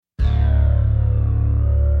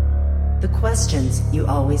questions you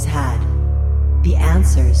always had. The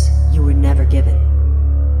answers you were never given.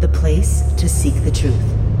 The place to seek the truth.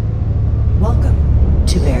 Welcome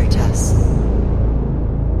to Veritas.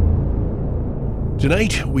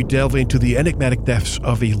 Tonight, we delve into the enigmatic depths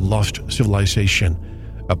of a lost civilization,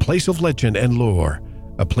 a place of legend and lore,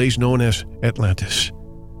 a place known as Atlantis.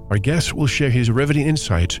 Our guest will share his riveting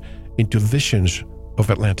insights into Visions of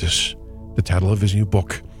Atlantis, the title of his new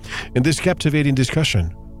book. In this captivating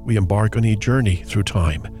discussion, we embark on a journey through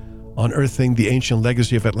time, unearthing the ancient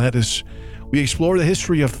legacy of Atlantis. We explore the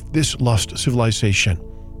history of this lost civilization,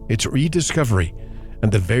 its rediscovery,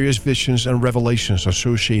 and the various visions and revelations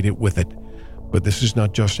associated with it. But this is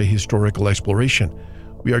not just a historical exploration.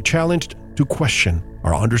 We are challenged to question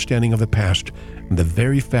our understanding of the past and the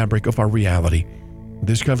very fabric of our reality.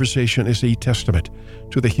 This conversation is a testament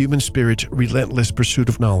to the human spirit's relentless pursuit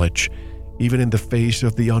of knowledge, even in the face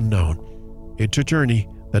of the unknown. It's a journey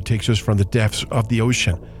that takes us from the depths of the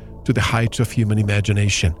ocean to the heights of human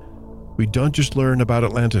imagination. We don't just learn about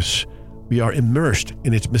Atlantis. We are immersed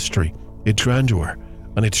in its mystery, its grandeur,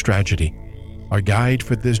 and its tragedy. Our guide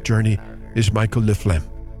for this journey is Michael Flem,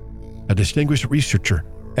 a distinguished researcher,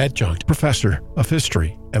 adjunct professor of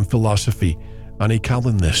history and philosophy, and a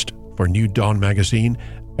columnist for New Dawn magazine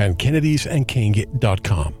and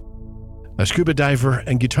kennedysandking.com. A scuba diver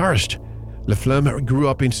and guitarist, Flem grew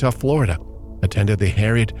up in South Florida, attended the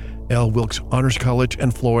Harriet L. Wilkes Honors College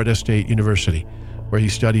and Florida State University, where he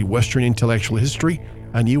studied Western intellectual history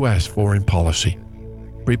and U.S. foreign policy.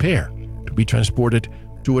 Prepare to be transported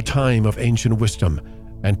to a time of ancient wisdom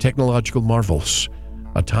and technological marvels,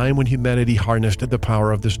 a time when humanity harnessed the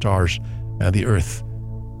power of the stars and the earth.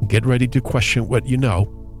 Get ready to question what you know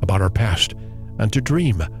about our past and to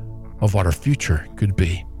dream of what our future could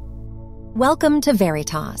be. Welcome to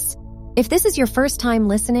Veritas. If this is your first time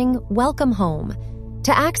listening, welcome home.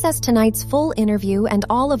 To access tonight's full interview and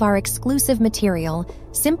all of our exclusive material,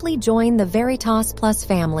 simply join the Veritas Plus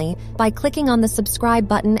family by clicking on the subscribe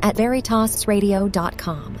button at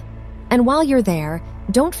veritasradio.com. And while you're there,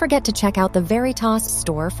 don't forget to check out the Veritas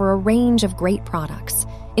store for a range of great products,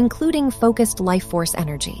 including focused life force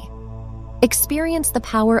energy. Experience the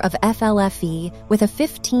power of FLFE with a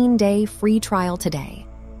 15-day free trial today.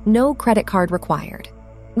 No credit card required.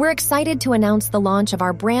 We're excited to announce the launch of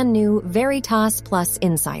our brand new Veritas Plus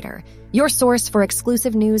Insider, your source for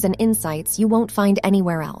exclusive news and insights you won't find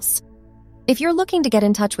anywhere else. If you're looking to get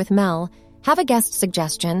in touch with Mel, have a guest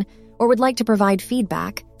suggestion, or would like to provide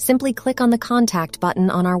feedback, simply click on the contact button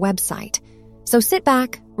on our website. So sit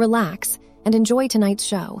back, relax, and enjoy tonight's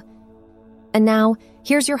show. And now,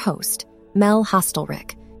 here's your host, Mel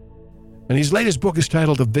Hostelrick. And his latest book is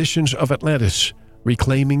titled The Visions of Atlantis,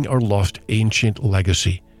 Reclaiming Our Lost Ancient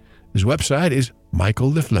Legacy. His website is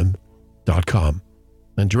michaelleflem.com.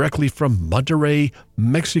 And directly from Monterrey,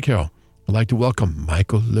 Mexico, I'd like to welcome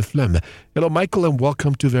Michael Flem. Hello, Michael, and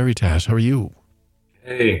welcome to Veritas. How are you?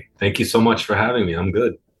 Hey, thank you so much for having me. I'm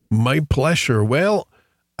good. My pleasure. Well,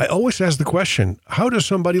 I always ask the question, how does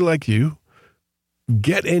somebody like you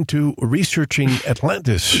get into researching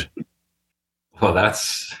Atlantis? Well,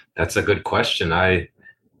 that's a good question. I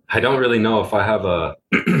don't really know if I have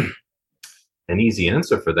an easy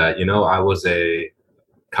answer for that. I was a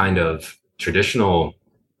kind of traditional,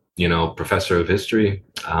 professor of history.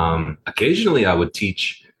 Occasionally I would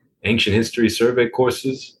teach ancient history survey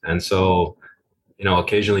courses. And so,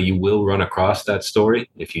 occasionally you will run across that story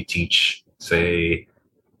if you teach, say,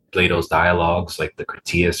 Plato's dialogues like the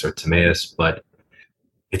Critias or Timaeus. But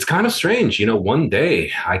it's kind of strange. One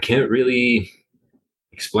day, I can't really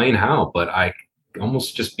explain how, but I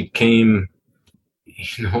almost just became,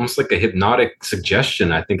 almost like a hypnotic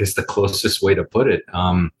suggestion, I think is the closest way to put it,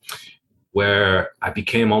 where I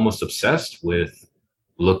became almost obsessed with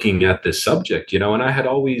looking at this subject, and I had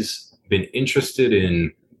always been interested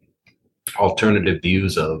in alternative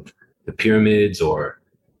views of the pyramids or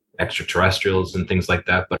extraterrestrials and things like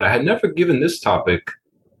that, but I had never given this topic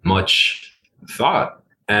much thought.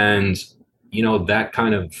 And, that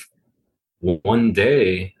kind of one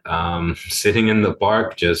day, sitting in the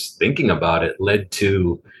park, just thinking about it, led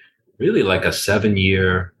to really like a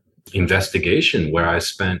 7-year investigation where I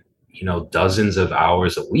spent, dozens of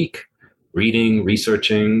hours a week reading,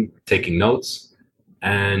 researching, taking notes,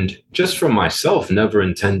 and just for myself, never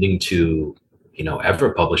intending to,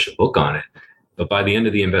 ever publish a book on it. But by the end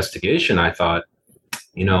of the investigation, I thought,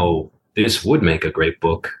 this would make a great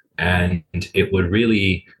book, and it would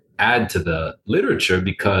really add to the literature,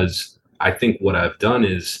 because I think what I've done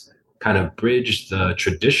is kind of bridge the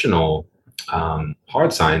traditional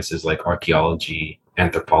hard sciences like archaeology,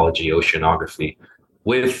 anthropology, oceanography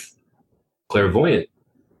with clairvoyant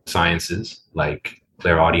sciences like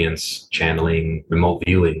clairaudience, channeling, remote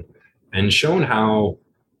viewing, and shown how,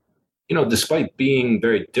 despite being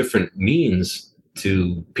very different means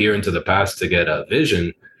to peer into the past to get a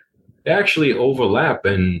vision, they actually overlap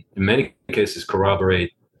and in many cases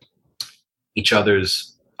corroborate each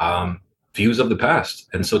other's views of the past.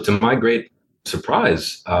 And so to my great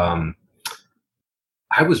surprise, I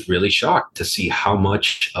was really shocked to see how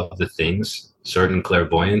much of the things certain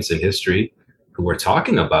clairvoyants in history who were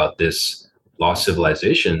talking about this lost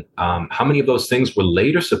civilization, how many of those things were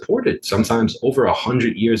later supported, sometimes over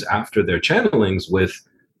 100 years after their channelings, with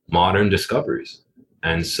modern discoveries.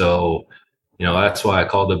 And so, that's why I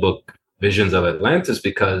call the book Visions of Atlantis,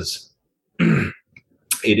 because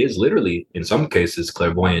it is literally, in some cases,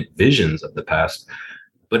 clairvoyant visions of the past,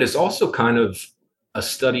 but it's also kind of a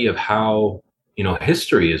study of how,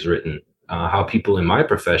 history is written, how people in my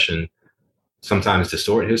profession sometimes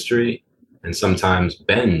distort history and sometimes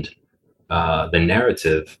bend the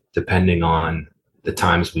narrative depending on the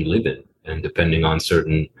times we live in and depending on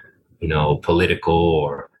certain, political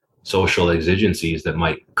or social exigencies that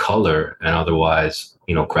might color an otherwise,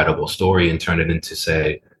 credible story and turn it into,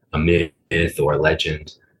 say, a myth or a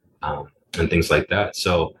legend, and things like that.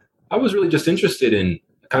 So I was really just interested in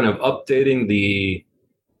kind of updating the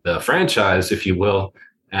franchise, if you will,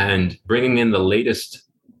 and bringing in the latest,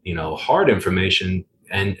 hard information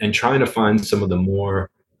and trying to find some of the more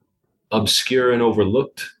obscure and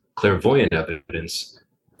overlooked clairvoyant evidence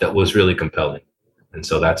that was really compelling. And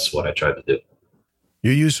so that's what I tried to do.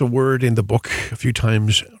 You use a word in the book a few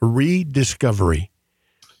times, rediscovery.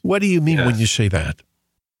 What do you mean when you say that?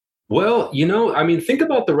 Well, think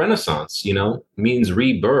about the Renaissance, means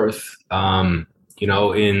rebirth. In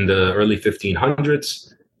the early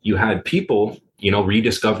 1500s, you had people,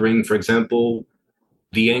 rediscovering, for example,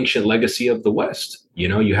 the ancient legacy of the West.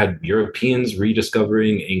 You had Europeans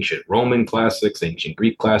rediscovering ancient Roman classics, ancient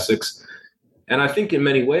Greek classics. And I think in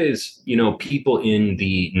many ways, people in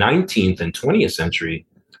the 19th and 20th century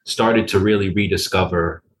started to really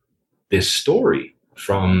rediscover this story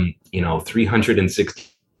from, 360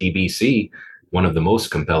 BC, one of the most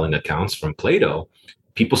compelling accounts from Plato.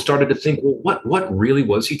 People started to think, well, what really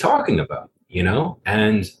was he talking about?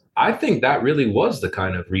 And I think that really was the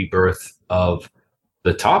kind of rebirth of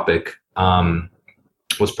the topic,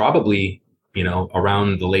 was probably,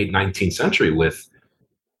 around the late 19th century with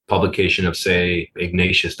publication of, say,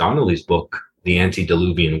 Ignatius Donnelly's book, The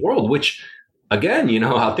Antediluvian World, which, again,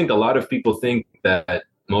 I think a lot of people think that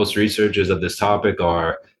most researchers of this topic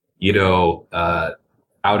are,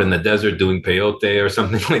 out in the desert doing peyote or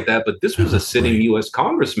something like that. But this was a sitting U.S.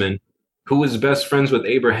 congressman who was best friends with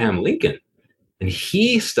Abraham Lincoln. And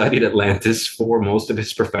he studied Atlantis for most of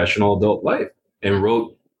his professional adult life and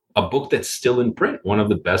wrote a book that's still in print, one of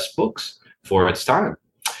the best books for its time.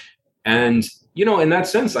 And, in that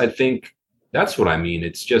sense, I think that's what I mean.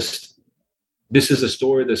 It's just, this is a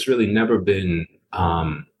story that's really never been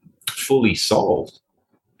fully solved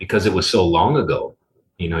because it was so long ago.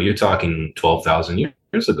 You're talking 12,000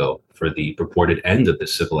 years ago for the purported end of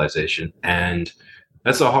this civilization. And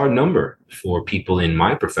that's a hard number for people in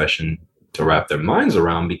my profession to wrap their minds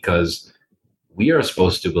around, because we are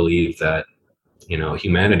supposed to believe that,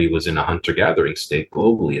 humanity was in a hunter-gathering state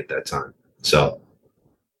globally at that time. So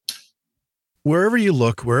wherever you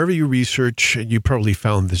look, wherever you research, you probably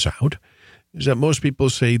found this out, is that most people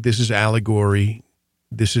say this is allegory,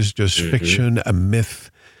 this is just fiction, a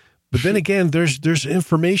myth. But then again, there's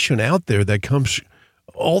information out there that comes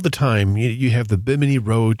all the time. You have the Bimini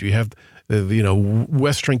Road, you have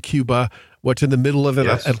Western Cuba, what's in the middle of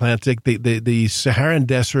the Atlantic, the Saharan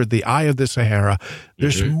Desert, the Eye of the Sahara.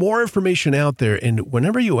 There's more information out there. And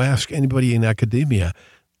whenever you ask anybody in academia,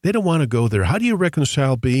 they don't want to go there. How do you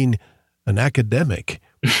reconcile being an academic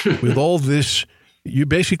with all this? You're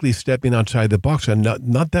basically stepping outside the box, and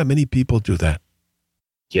not that many people do that.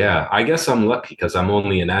 Yeah, I guess I'm lucky because I'm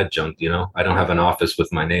only an adjunct, I don't have an office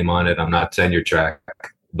with my name on it. I'm not tenure track,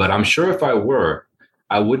 but I'm sure if I were,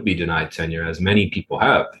 I would be denied tenure, as many people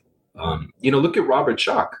have. Look at Robert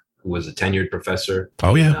Schoch, who was a tenured professor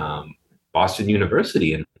in Boston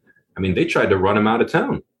University. And they tried to run him out of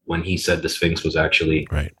town when he said the Sphinx was actually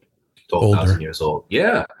 12,000 years old.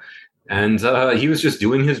 Yeah. And he was just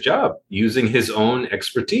doing his job, using his own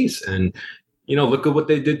expertise. And look at what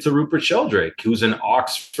they did to Rupert Sheldrake, who's an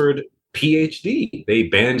Oxford PhD. They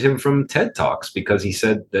banned him from TED Talks because he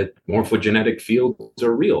said that morphogenetic fields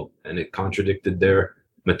are real, and it contradicted their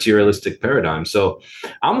materialistic paradigm. So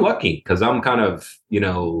I'm lucky because I'm kind of,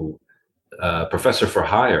 professor for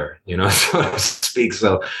hire, so to speak.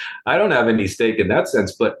 So I don't have any stake in that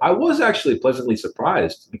sense. But I was actually pleasantly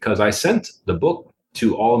surprised because I sent the book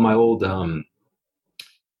to all of my old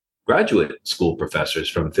graduate school professors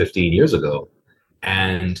from 15 years ago.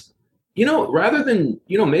 And, rather than,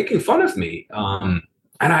 making fun of me, and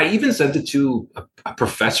I even sent it to a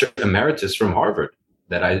professor emeritus from Harvard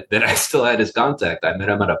that I still had his contact. I met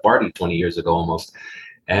him at a party 20 years ago almost.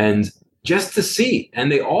 And just to see,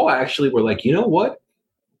 and they all actually were like, you know what?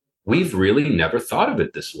 We've really never thought of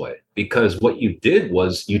it this way, because what you did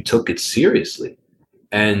was you took it seriously,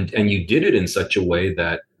 and you did it in such a way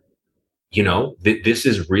that, this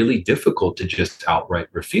is really difficult to just outright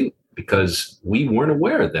refute, because we weren't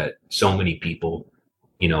aware that so many people,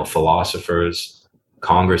 philosophers,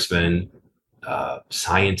 congressmen,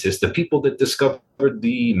 scientists, the people that discovered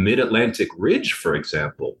the mid-Atlantic ridge, for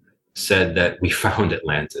example, said that we found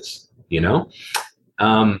Atlantis,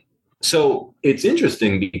 So it's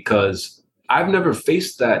interesting because I've never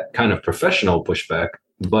faced that kind of professional pushback,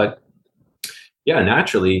 but yeah,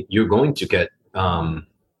 naturally you're going to get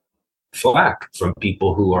flack from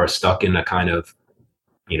people who are stuck in a kind of,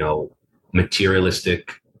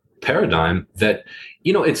 materialistic paradigm that,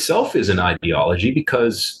 itself is an ideology,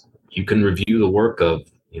 because you can review the work of,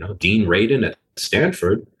 Dean Radin at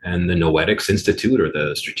Stanford and the Noetics Institute or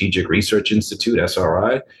the Strategic Research Institute,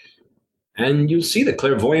 SRI, and you'll see that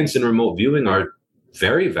clairvoyance and remote viewing are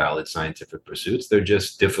very valid scientific pursuits. They're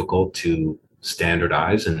just difficult to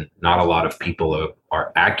standardize, and not a lot of people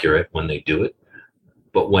are accurate when they do it.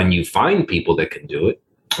 But when you find people that can do it,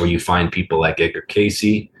 or you find people like Edgar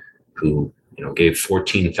Cayce, who gave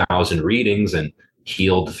 14,000 readings and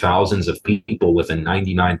healed thousands of people with a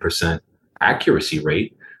 99% accuracy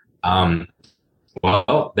rate,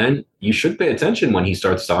 well, then you should pay attention when he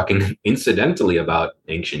starts talking incidentally about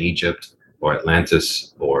ancient Egypt or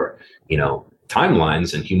Atlantis or,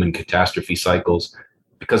 timelines and human catastrophe cycles,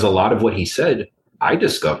 because a lot of what he said, I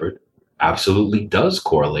discovered, absolutely does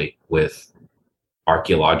correlate with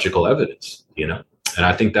archaeological evidence, And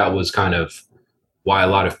I think that was kind of why a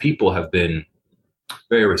lot of people have been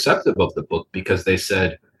very receptive of the book, because they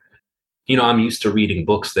said, I'm used to reading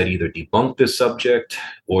books that either debunk this subject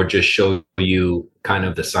or just show you kind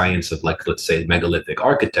of the science of, like, let's say, megalithic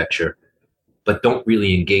architecture, but don't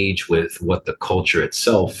really engage with what the culture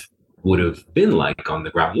itself would have been like on the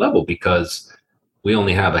ground level, because we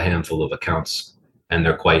only have a handful of accounts, and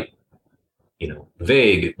they're quite,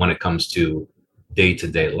 vague when it comes to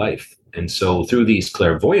day-to-day life. And so through these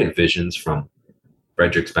clairvoyant visions from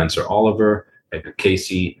Frederick Spencer Oliver, Edgar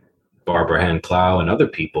Cayce, Barbara Hand Clow, and other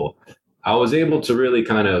people, I was able to really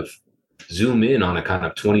kind of zoom in on a kind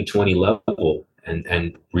of 2020 level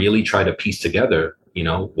and really try to piece together,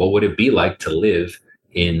 what would it be like to live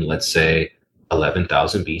in, let's say,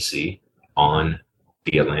 11,000 BC on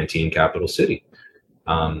the Atlantean capital city.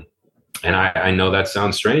 And I know that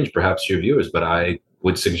sounds strange, perhaps to your viewers, but I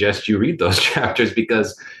would suggest you read those chapters,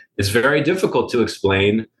 because it's very difficult to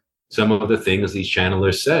explain some of the things these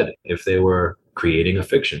channelers said if they were creating a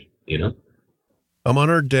fiction, I'm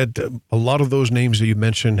honored that a lot of those names that you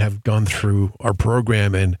mentioned have gone through our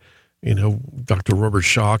program, and, Dr. Robert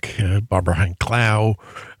Schock, Barbara Hand Clow,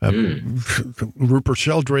 Rupert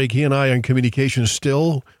Sheldrake, he and I are in communication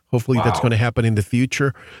still. Hopefully that's going to happen in the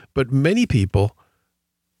future. But many people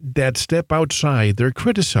that step outside, they're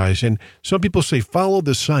criticized. And some people say, follow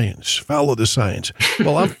the science, follow the science.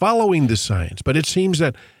 Well, I'm following the science, but it seems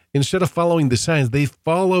that instead of following the science, they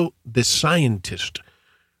follow the scientist.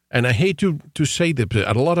 And I hate to say that,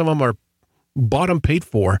 but a lot of them are bottom paid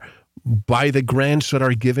for by the grants that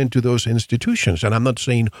are given to those institutions. And I'm not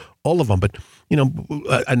saying all of them, but,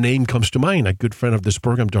 a name comes to mind. A good friend of this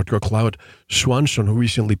program, Dr. Claude Swanson, who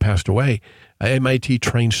recently passed away, an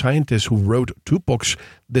MIT-trained scientist who wrote 2 books,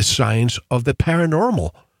 The Science of the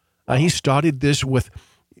Paranormal. He studied this with,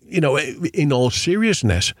 in all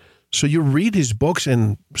seriousness. So you read his books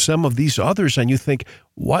and some of these others, and you think,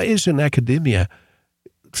 why isn't academia,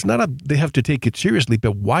 it's not they have to take it seriously,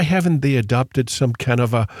 but why haven't they adopted some kind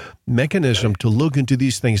of a mechanism to look into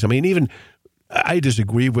these things? I mean, even I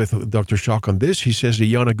disagree with Dr. Schock on this. He says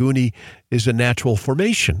the Yonaguni is a natural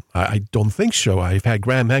formation. I don't think so. I've had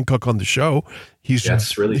Graham Hancock on the show. He's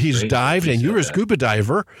dived, and you're a scuba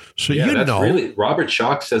diver, so Really, Robert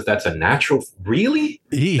Schock says that's a natural. Really,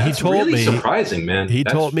 he told really me. Surprising, man. He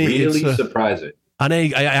told me really surprising. And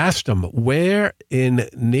I asked him, where in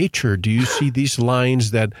nature do you see these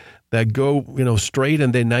lines that go straight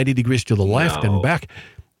and then 90 degrees to the left and back?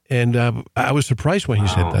 And I was surprised when he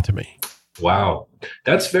said that to me. Wow,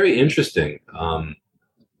 that's very interesting.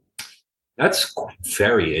 That's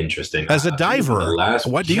very interesting. As a diver,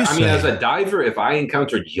 what do you say? I mean, as a diver, if I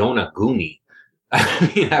encountered Yonaguni,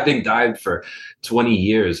 I mean, having dived for 20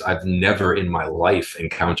 years, I've never in my life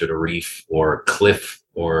encountered a reef or a cliff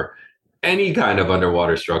or any kind of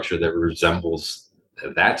underwater structure that resembles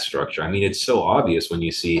that structure. I mean, it's so obvious when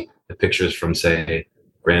you see the pictures from, say,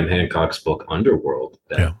 Graham Hancock's book Underworld,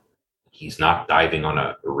 that Yeah. he's not diving on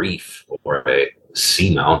a reef or a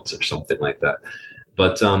seamount or something like that.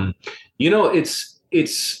 But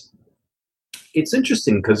it's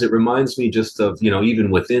interesting because it reminds me just of,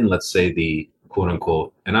 even within, let's say, the quote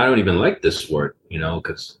unquote, and I don't even like this word,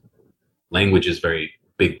 because language is very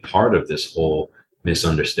big part of this whole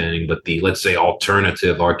misunderstanding, but the, let's say,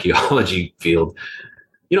 alternative archaeology field,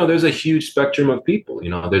 there's a huge spectrum of people.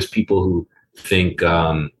 There's people who think,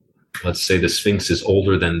 let's say the Sphinx is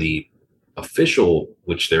older than the official,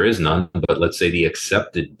 which there is none, but let's say the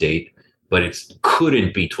accepted date, but it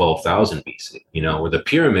couldn't be 12,000 BC, or the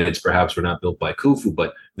pyramids perhaps were not built by Khufu,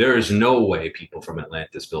 but there is no way people from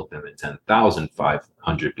Atlantis built them in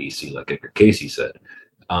 10,500 BC, like Edgar Casey said.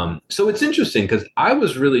 So it's interesting because I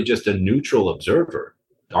was really just a neutral observer,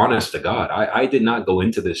 honest to God. I did not go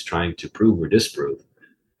into this trying to prove or disprove.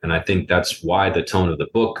 And I think that's why the tone of the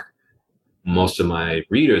book, most of my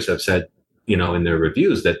readers have said, in their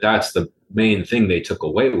reviews, that's the main thing they took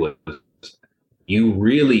away with. You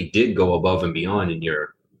really did go above and beyond in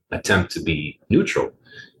your attempt to be neutral.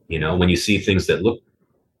 When you see things that look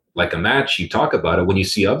like a match, you talk about it. When you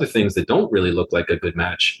see other things that don't really look like a good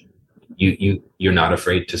match, you're not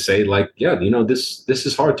afraid to say, like, yeah, this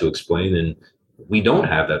is hard to explain, and we don't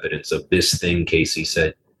have evidence of this thing Casey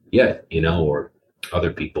said yet, or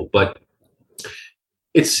other people. But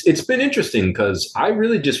it's been interesting because I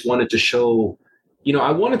really just wanted to show,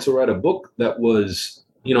 I wanted to write a book that was,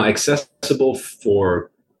 accessible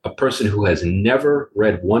for a person who has never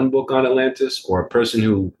read one book on Atlantis, or a person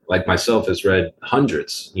who, like myself, has read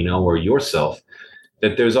hundreds, or yourself,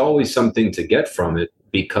 that there's always something to get from it,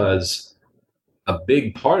 because a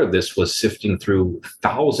big part of this was sifting through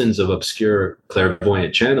thousands of obscure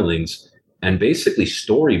clairvoyant channelings and basically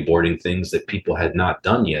storyboarding things that people had not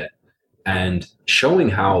done yet, and showing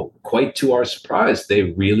how, quite to our surprise, they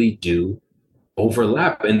really do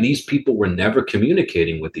overlap. And these people were never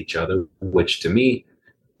communicating with each other, which to me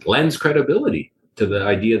lends credibility to the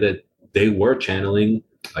idea that they were channeling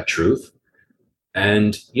a truth.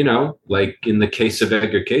 And, like in the case of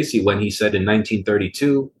Edgar Casey, when he said in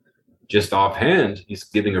 1932, just offhand, he's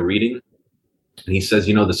giving a reading, and he says,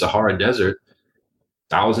 the Sahara Desert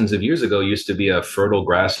thousands of years ago used to be a fertile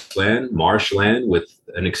grassland, marshland with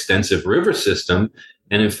an extensive river system.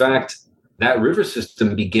 And in fact, that river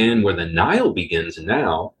system began where the Nile begins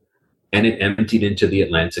now, and it emptied into the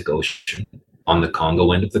Atlantic Ocean on the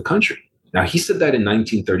Congo end of the country. Now, he said that in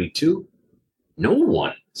 1932. No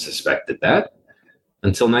one suspected that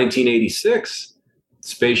until 1986.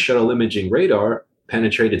 Space Shuttle imaging radar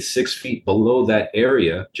penetrated 6 feet below that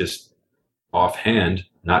area, just offhand,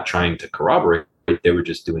 not trying to corroborate. They were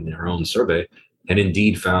just doing their own survey, and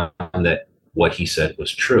indeed found that what he said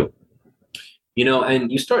was true.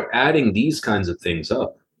 And you start adding these kinds of things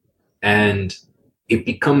up, and it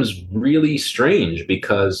becomes really strange,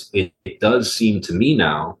 because it does seem to me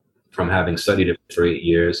now, from having studied it for 8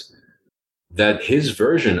 years, that his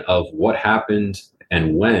version of what happened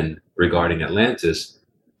and when regarding Atlantis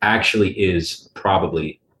actually is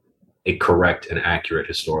probably a correct and accurate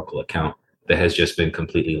historical account that has just been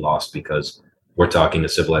completely lost, because we're talking a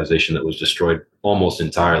civilization that was destroyed almost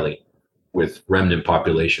entirely, with remnant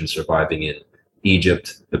population surviving in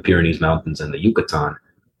Egypt, the Pyrenees Mountains, and the Yucatan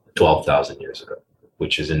 12,000 years ago,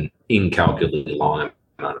 which is an incalculably long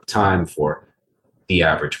amount of time for the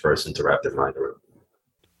average person to wrap their mind around.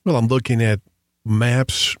 Well, I'm looking at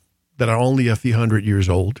maps that are only a few hundred years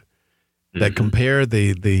old that compare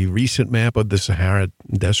the recent map of the Sahara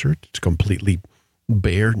Desert. It's completely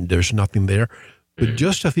bare. There's nothing there. But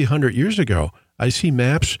just a few hundred years ago, I see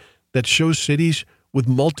maps that show cities with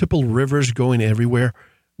multiple rivers going everywhere,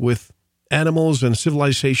 with animals and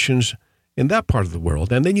civilizations in that part of the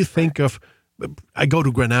world. And then you think of, I go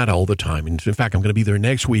to Granada all the time. In fact, I'm going to be there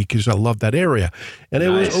next week because I love that area. And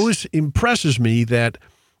Nice. It always impresses me that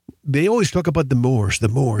they always talk about the Moors,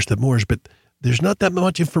 but there's not that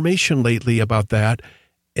much information lately about that.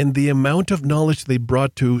 And the amount of knowledge they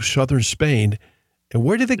brought to southern Spain. And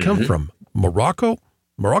where did they come from? Morocco?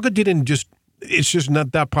 Morocco didn't just, it's just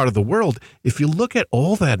not that part of the world. If you look at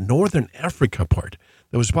all that northern Africa part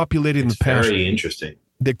that was populated in the past. Very interesting.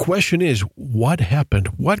 The question is, what happened?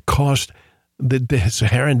 What caused the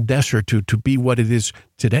Saharan Desert to be what it is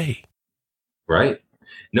today? Right.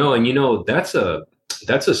 No, and that's a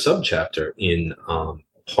subchapter in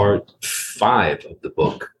part 5 of the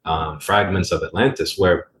book, Fragments of Atlantis,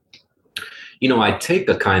 where I take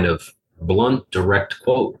a kind of blunt, direct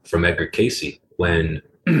quote from Edgar Casey when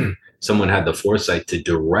someone had the foresight to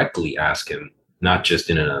directly ask him, not just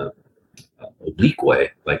in a oblique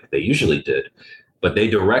way like they usually did, but they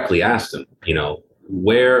directly asked him,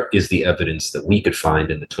 where is the evidence that we could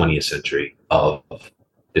find in the 20th century of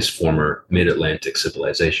this former mid-Atlantic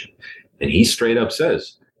civilization? And he straight up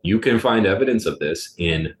says, you can find evidence of this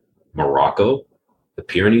in Morocco, the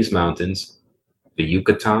Pyrenees Mountains, the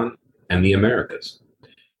Yucatan, and the Americas.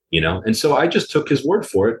 And so I just took his word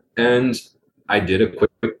for it, and I did a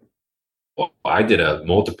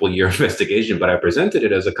multiple year investigation, but I presented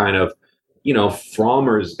it as a kind of,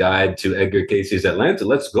 Frommer's guide to Edgar Casey's Atlanta.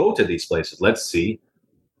 Let's go to these places. Let's see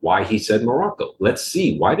why he said Morocco. Let's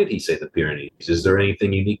see, why did he say the Pyrenees? Is there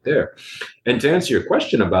anything unique there? And to answer your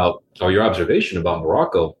question or your observation about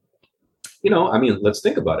Morocco, let's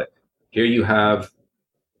think about it. Here you have,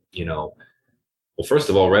 well, first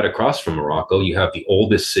of all, right across from Morocco, you have the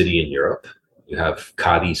oldest city in Europe. You have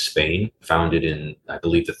Cadiz, Spain, founded in, I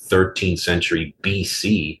believe, the 13th century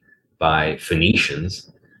BC by Phoenicians,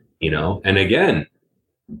 and again,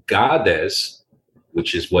 Gades,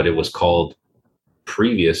 which is what it was called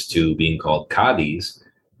previous to being called Cadiz.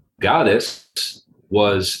 Gades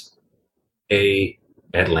was a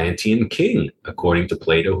Atlantean king, according to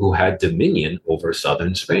Plato, who had dominion over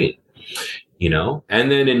southern Spain,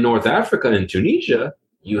 and then in North Africa and Tunisia,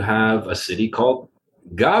 you have a city called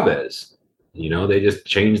Gabes. They just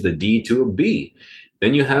changed the D to a B.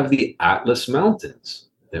 Then you have the Atlas Mountains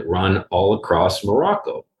that run all across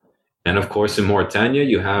Morocco. And of course, in Mauritania,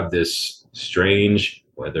 you have this strange,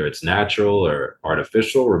 whether it's natural or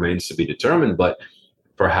artificial, remains to be determined, but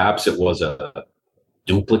perhaps it was a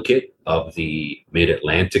duplicate of the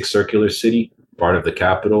mid-Atlantic circular city, part of the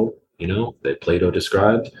capital, that Plato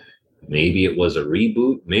described. Maybe it was a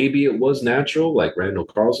reboot. Maybe it was natural, like Randall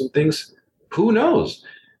Carlson thinks. Who knows?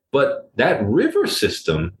 But that river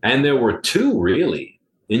system, and there were two really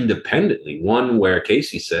independently, one where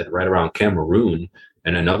Casey said right around Cameroon,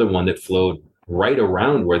 and another one that flowed right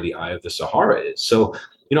around where the Eye of the Sahara is. So,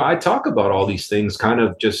 I talk about all these things kind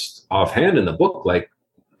of just offhand in the book, like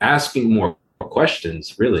asking more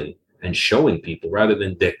questions, really, and showing people rather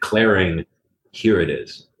than declaring, here it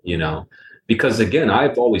is, because again,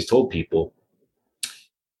 I've always told people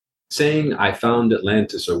saying I found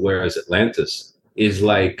Atlantis or where is Atlantis is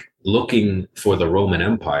like looking for the Roman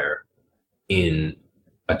Empire in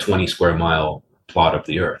a 20 square mile plot of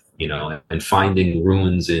the earth, and finding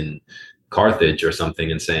ruins in Carthage or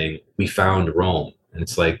something and saying, we found Rome. And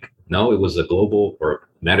it's like, no, it was a global or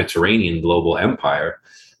Mediterranean global empire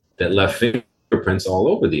that left fingerprints all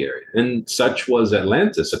over the area. And such was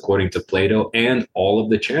Atlantis, according to Plato, and all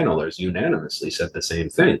of the channelers unanimously said the same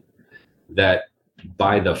thing, that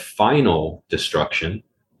by the final destruction,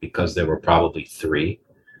 because there were probably three,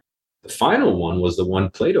 the final one was the one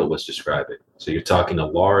Plato was describing. So you're talking a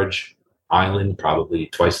large island, probably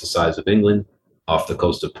twice the size of England, off the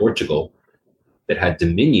coast of Portugal, that had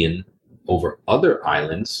dominion over other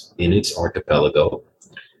islands in its archipelago,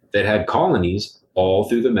 that had colonies all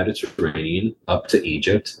through the Mediterranean up to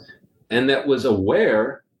Egypt, and that was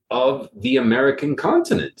aware of the American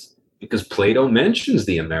continent, because Plato mentions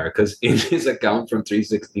the Americas in his account from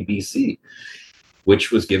 360 BC,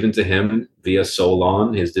 which was given to him via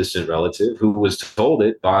Solon, his distant relative, who was told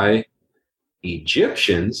it by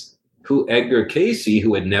Egyptians who Edgar Casey,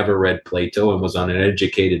 who had never read Plato and was an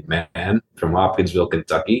uneducated man from Hopkinsville,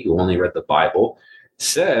 Kentucky, who only read the Bible,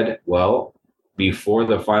 said, well, before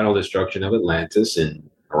the final destruction of Atlantis in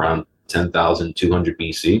around 10,200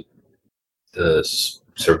 BC, the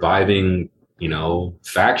surviving,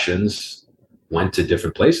 factions went to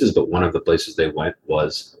different places, but one of the places they went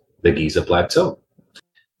was the Giza Plateau,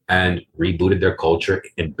 and rebooted their culture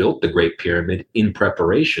and built the Great Pyramid in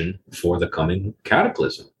preparation for the coming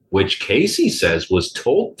cataclysm, which Casey says was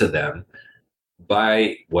told to them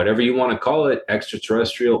by whatever you want to call it,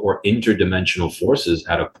 extraterrestrial or interdimensional forces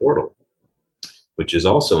at a portal, which is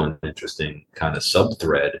also an interesting kind of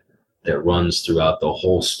sub-thread that runs throughout the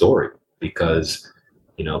whole story, because,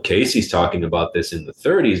 Casey's talking about this in the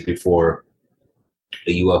 30s before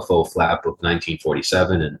the UFO flap of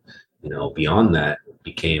 1947 and, beyond that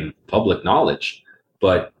became public knowledge.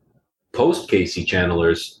 But post-Casey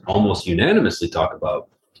channelers almost unanimously talk about,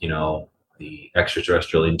 the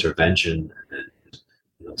extraterrestrial intervention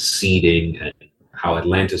and seeding, and how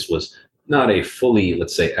Atlantis was not a fully,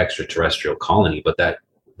 let's say, extraterrestrial colony, but that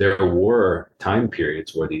there were time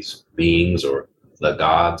periods where these beings or the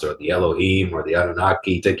gods or the Elohim or the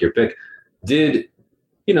Anunnaki, take your pick, did,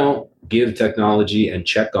 give technology and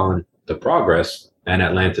check on the progress. And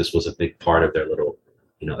Atlantis was a big part of their little,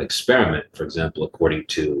 experiment. For example, according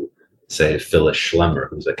to, say, Phyllis Schlemmer,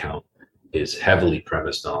 whose account is heavily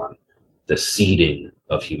premised on the seeding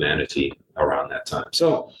of humanity around that time.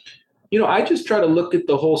 So, I just try to look at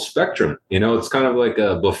the whole spectrum. It's kind of like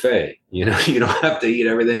a buffet. You don't have to eat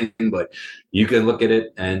everything, but you can look at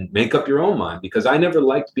it and make up your own mind, because I never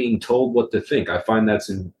liked being told what to think. I find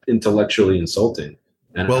that's intellectually insulting.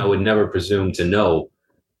 And I would never presume to know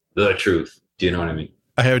the truth. Do you know what I mean?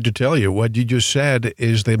 I have to tell you, what you just said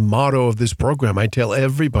is the motto of this program. I tell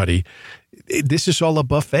everybody, this is all a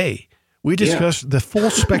buffet. We discuss the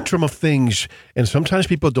full spectrum of things, and sometimes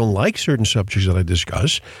people don't like certain subjects that I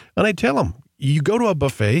discuss, and I tell them, you go to a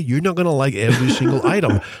buffet, you're not going to like every single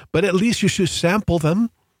item, but at least you should sample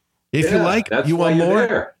them. If you like, you want more.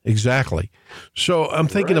 There. Exactly. So I'm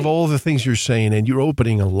thinking of all the things you're saying, and you're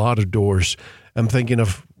opening a lot of doors. I'm thinking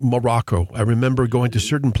of Morocco. I remember going to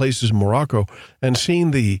certain places in Morocco and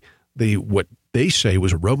seeing the what they say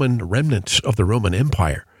was Roman remnants of the Roman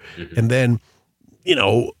Empire. Mm-hmm. And then,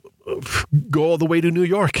 go all the way to New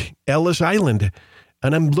York, Ellis Island.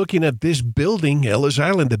 And I'm looking at this building, Ellis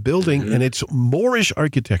Island, the building, and it's Moorish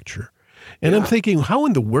architecture. And I'm thinking, how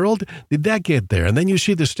in the world did that get there? And then you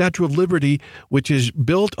see the Statue of Liberty, which is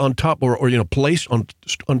built on top or placed on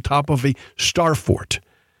top of a star fort.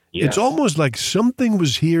 Yes. It's almost like something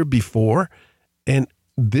was here before, and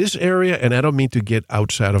this area, and I don't mean to get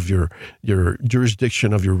outside of your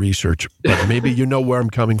jurisdiction of your research, but maybe you know where I'm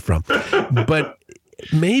coming from. But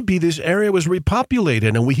maybe this area was repopulated,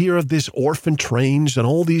 and we hear of this orphan trains and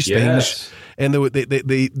all these things. And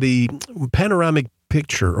the panoramic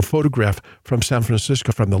picture or photograph from San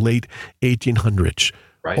Francisco from the late 1800s.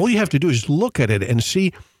 Right. All you have to do is look at it and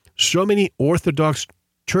see so many Orthodox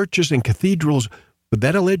churches and cathedrals, but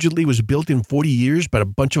that allegedly was built in 40 years by a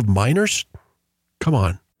bunch of miners. Come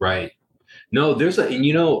on. Right. No,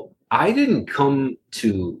 I didn't come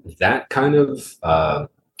to that kind of,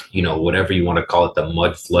 whatever you want to call it, the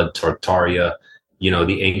mud flood Tartaria,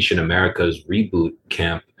 the ancient Americas reboot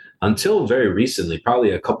camp until very recently,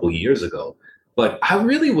 probably a couple of years ago. But I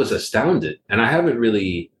really was astounded, and I haven't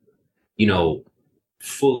really,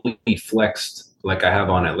 fully flexed like I have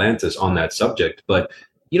on Atlantis on that subject. But,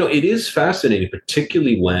 it is fascinating,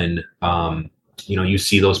 particularly when, you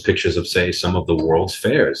see those pictures of, say, some of the world's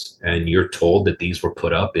fairs, and you're told that these were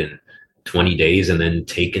put up in 20 days and then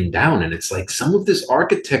taken down. And it's like some of this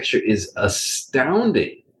architecture is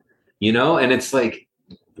astounding, and it's like,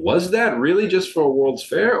 was that really just for a World's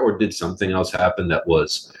Fair, or did something else happen that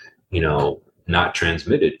was, not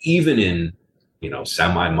transmitted, even in,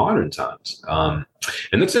 semi-modern times? And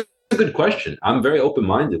that's a good question. I'm very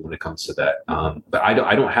open-minded when it comes to that. But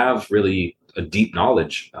I don't have really a deep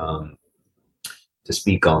knowledge to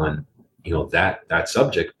speak on, that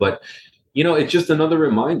subject. But, it's just another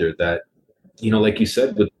reminder that, like you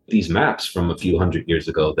said, with these maps from a few hundred years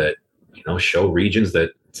ago that, show regions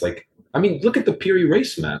that it's like, look at the Piri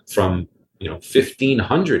Reis map from,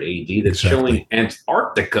 1500 AD that's showing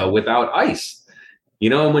Antarctica without ice.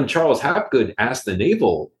 And when Charles Hapgood asked the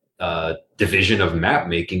Naval Division of Map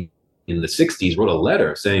Making in the 60s, wrote a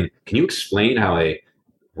letter saying, can you explain how a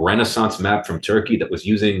Renaissance map from Turkey that was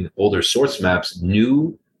using older source maps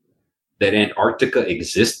knew that Antarctica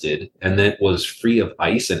existed and that was free of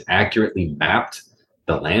ice and accurately mapped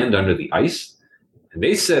the land under the ice? And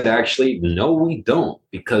they said, actually, no, we don't,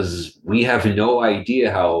 because we have no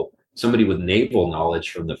idea how somebody with naval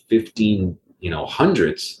knowledge from the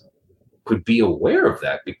 1500s could be aware of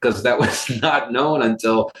that, because that was not known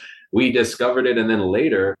until we discovered it, and then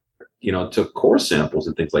later, took core samples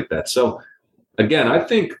and things like that. So again, I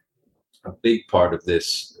think a big part of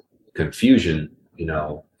this confusion,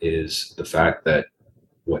 is the fact that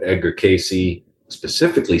what Edgar Cayce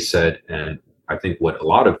specifically said, and I think what a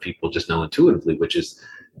lot of people just know intuitively, which is,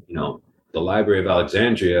 the Library of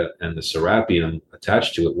Alexandria and the Serapeum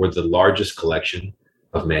attached to it were the largest collection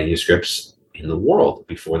of manuscripts in the world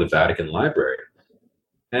before the Vatican Library.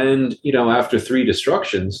 And, after 3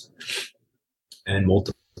 destructions and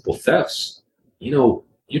multiple thefts, you're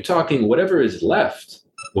talking whatever is left.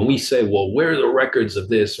 When we say, well, where are the records of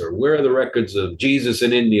this, or where are the records of Jesus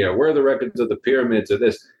in India, where are the records of the pyramids or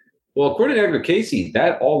this? Well, according to Edgar Cayce,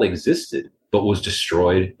 that all existed, but was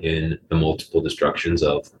destroyed in the multiple destructions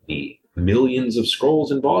of the millions of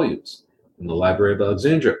scrolls and volumes in the Library of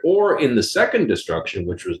Alexandria, or in the second destruction,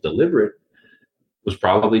 which was deliberate, was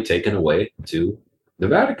probably taken away to the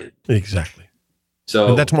Vatican. Exactly. So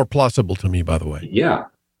and that's more plausible to me, by the way. Yeah,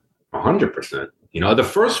 100%. The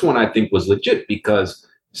first one I think was legit because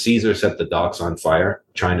Caesar set the docks on fire,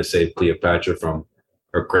 trying to save Cleopatra from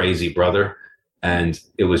her crazy brother. And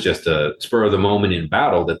it was just a spur of the moment in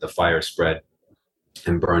battle that the fire spread.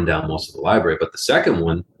 and burned down most of the library. But the second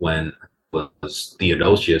one, when was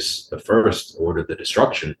Theodosius the first ordered the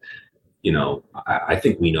destruction, I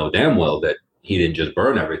think we know damn well that he didn't just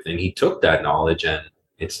burn everything. He took that knowledge, and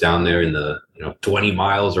it's down there in the 20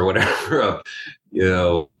 miles or whatever of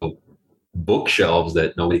bookshelves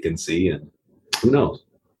that nobody can see, and who knows.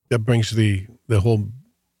 That brings the whole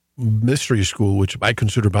mystery school, which I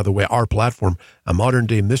consider, by the way, our platform, a modern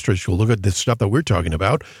day mystery school. Look at the stuff that we're talking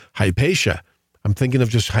about. Hypatia. I'm thinking of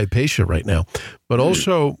just Hypatia right now. But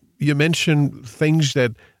also, you mentioned things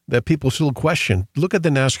that people still question. Look at the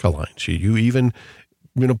Nazca lines. You even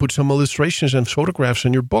put some illustrations and photographs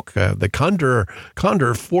in your book. The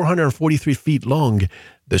condor, 443 feet long.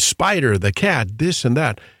 The spider, the cat, this and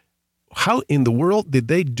that. How in the world did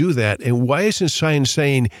they do that? And why isn't science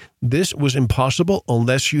saying this was impossible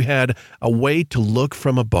unless you had a way to look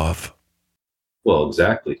from above? Well,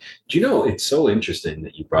 exactly. Do you know, it's so interesting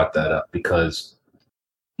that you brought that up, because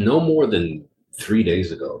no more than 3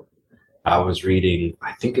 days ago, I was reading,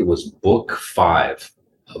 I think it was book 5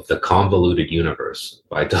 of The Convoluted Universe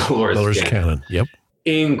by Dolores Cannon. Yep.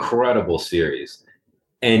 Incredible series.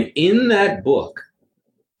 And in that book,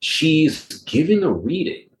 she's giving a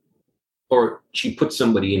reading, or she puts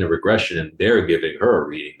somebody in a regression and they're giving her a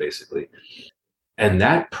reading, basically. And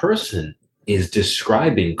that person is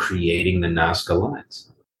describing creating the Nazca lines.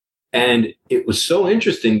 And it was so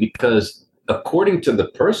interesting because according to the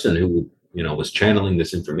person who, was channeling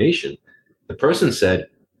this information, the person said,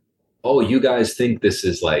 "Oh, you guys think this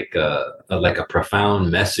is like a profound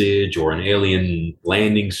message or an alien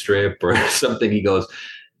landing strip or something?" He goes,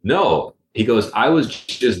 "No." He goes, "I was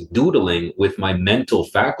just doodling with my mental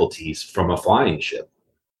faculties from a flying ship.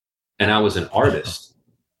 And I was an artist.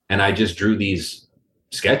 And I just drew these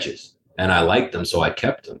sketches. And I liked them, so I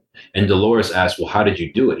kept them." And Dolores asked, "Well, how did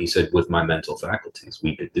you do it?" He said, "With my mental faculties,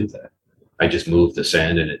 we could do that. I just moved the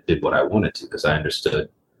sand and it did what I wanted to, because I understood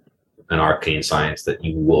an arcane science that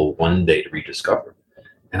you will one day rediscover."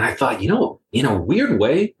 And I thought, in a weird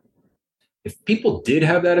way, if people did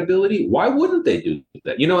have that ability, why wouldn't they do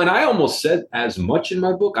that? And I almost said as much in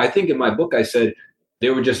my book. I think in my book, I said they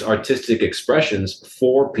were just artistic expressions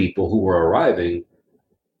for people who were arriving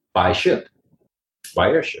by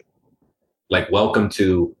airship. Like, welcome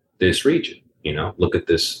to this region, look at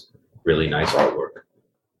this really nice artwork.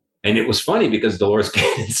 And it was funny because Dolores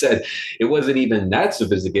Cannon said it wasn't even that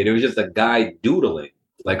sophisticated. It was just a guy doodling,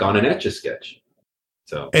 like on an Etch-a-Sketch.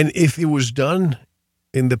 So, and if it was done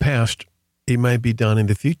in the past, it might be done in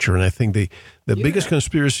the future. And I think the biggest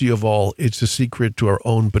conspiracy of all, it's a secret to our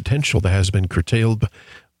own potential that has been curtailed.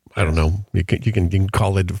 I don't know. You can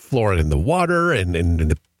call it fluoride in the water and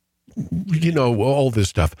the, all this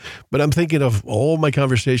stuff. But I'm thinking of all my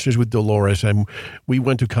conversations with Dolores, and we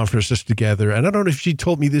went to conferences together. And I don't know if she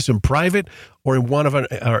told me this in private or in one of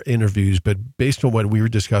our interviews, but based on what we were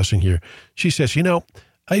discussing here, she says,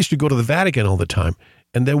 I used to go to the Vatican all the time.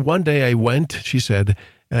 And then one day I went, she said,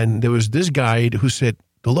 and there was this guide who said,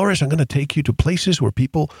 "Dolores, I'm going to take you to places where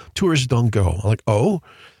tourists don't go." I'm like, "Oh."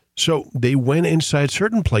 So they went inside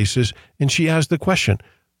certain places, and she asked the question,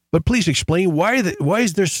 "But please explain, why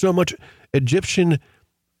is there so much Egyptian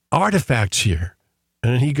artifacts here?"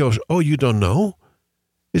 And he goes, "Oh, you don't know?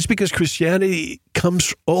 It's because Christianity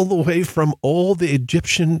comes all the way from all the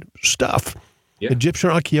Egyptian stuff,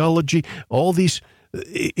 Egyptian archaeology, all these.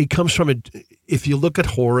 It comes from it. If you look at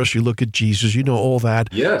Horus, you look at Jesus, all that.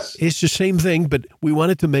 Yes. It's the same thing, but we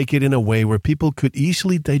wanted to make it in a way where people could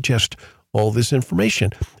easily digest all this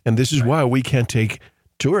information. And this is why we can't take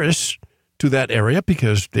tourists to that area,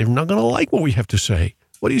 because they're not going to like what we have to say.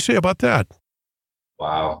 What do you say about that?"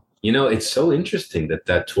 Wow. It's so interesting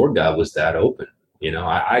that tour guide was that open.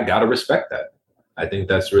 I got to respect that. I think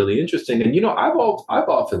that's really interesting. And, I've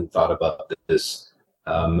often thought about this,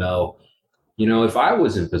 Mel. If I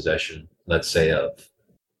was in possession, let's say, if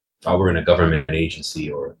I were in a government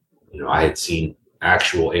agency, or, I had seen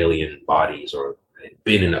actual alien bodies, or had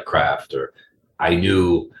been in a craft, or I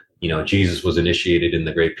knew, Jesus was initiated in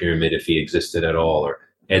the Great Pyramid, if he existed at all, or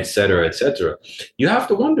et cetera, et cetera. You have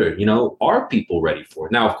to wonder, are people ready for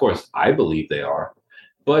it? Now, of course, I believe they are,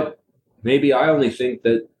 but maybe I only think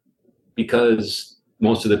that because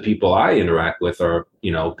most of the people I interact with are,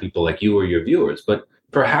 people like you or your viewers, but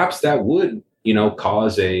perhaps that would,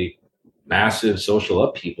 cause a massive social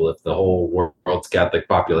upheaval if the whole world's Catholic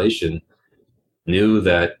population knew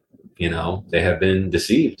that, they have been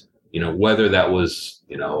deceived, whether that was,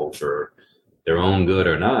 for their own good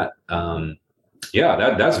or not.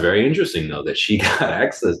 That's very interesting, though, that she got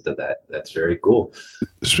access to that. That's very cool.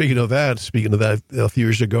 Speaking of that, a few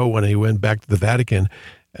years ago when I went back to the Vatican,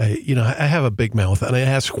 I have a big mouth and I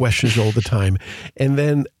ask questions all the time. And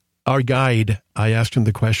then our guide, I asked him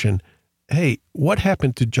the question, hey, what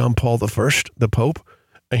happened to John Paul I, the Pope?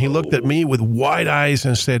 And he looked at me with wide eyes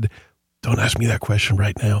and said, don't ask me that question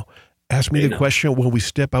right now. Ask me the question when we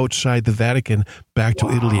step outside the Vatican back to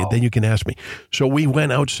Italy, and then you can ask me. So we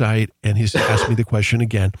went outside, and he asked me the question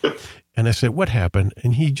again. And I said, what happened?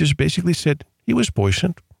 And he just basically said, he was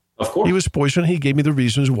poisoned. Of course. He was poisoned. He gave me the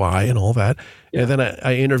reasons why and all that. Yeah. And then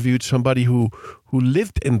I interviewed somebody who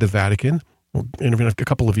lived in the Vatican, interviewed a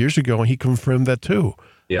couple of years ago, and he confirmed that too.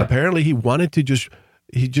 Yeah. Apparently, he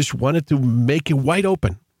just wanted to make it wide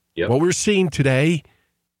open. Yep. What we're seeing today,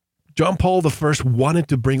 John Paul I wanted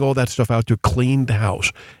to bring all that stuff out to clean the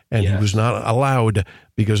house, and he was not allowed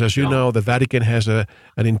because, as you know, the Vatican has an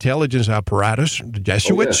intelligence apparatus, the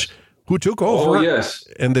Jesuits, who took over. Oh, yes.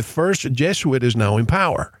 And the first Jesuit is now in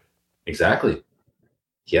power. Exactly.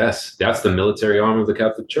 Yes, that's the military arm of the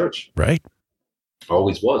Catholic Church. Right.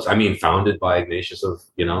 Always was. I mean, founded by Ignatius of,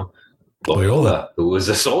 Loyola, who was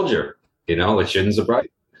a soldier, it shouldn't surprise.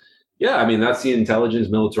 Yeah, I mean, that's the intelligence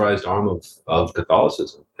militarized arm of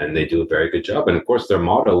Catholicism, and they do a very good job. And of course, their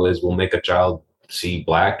motto is, we'll make a child see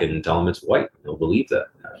black and tell them it's white. They'll believe that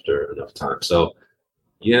after enough time. So,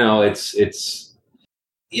 I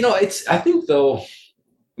think though,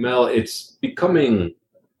 Mel, it's becoming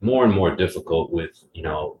more and more difficult with,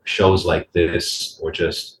 shows like this or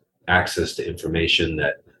just access to information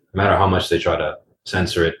that no matter how much they try to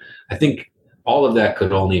censor it, I think all of that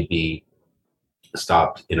could only be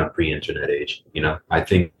stopped in a pre-internet age. I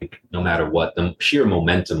think no matter what, the sheer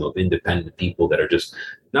momentum of independent people that are just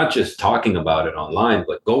not just talking about it online,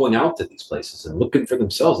 but going out to these places and looking for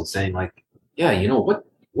themselves and saying like, yeah,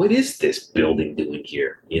 what is this building doing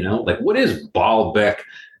here? Like, what is Baalbek,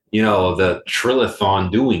 the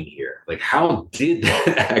Trilithon doing here? Like, how did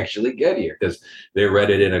that actually get here? Because they read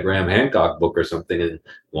it in a Graham Hancock book or something and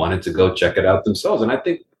wanted to go check it out themselves. And I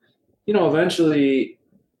think, eventually,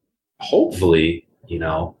 hopefully,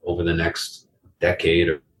 over the next decade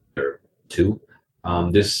or two,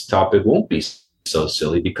 this topic won't be so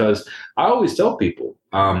silly, because I always tell people,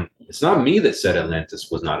 it's not me that said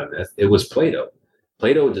Atlantis was not a myth. It was Plato.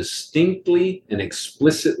 Plato distinctly and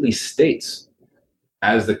explicitly states,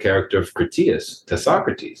 as the character of Critias to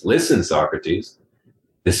Socrates, listen, Socrates,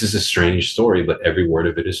 this is a strange story, but every word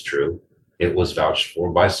of it is true. It was vouched for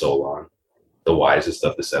by Solon, the wisest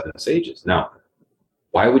of the seven sages. Now,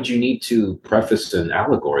 why would you need to preface an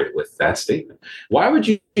allegory with that statement? Why would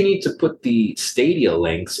you need to put the stadia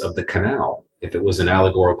lengths of the canal if it was an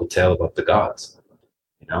allegorical tale about the gods?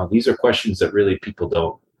 These are questions that really people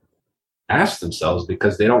don't ask themselves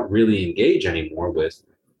because they don't really engage anymore with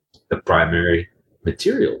the primary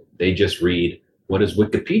material. They just read, what is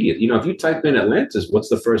Wikipedia? If you type in Atlantis, what's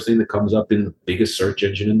the first thing that comes up in the biggest search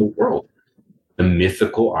engine in the world? The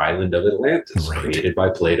mythical island of Atlantis, created by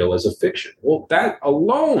Plato as a fiction. Well, that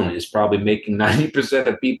alone is probably making 90%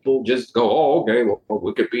 of people just go, oh, okay, well,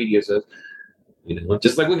 Wikipedia says,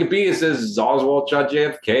 just like Wikipedia says Oswald shot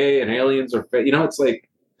JFK and aliens are fake. It's like,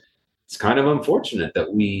 it's kind of unfortunate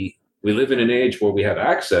that we live in an age where we have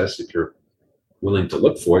access, if you're willing to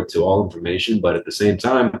look for it, to all information. But at the same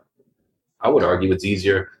time, I would argue it's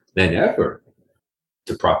easier than ever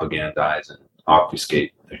to propagandize and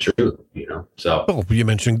obfuscate the truth, So, you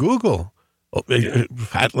mentioned Google,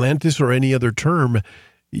 Atlantis, or any other term.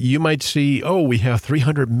 You might see, we have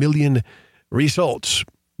 300 million results,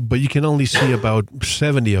 but you can only see about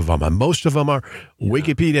 70 of them. And most of them are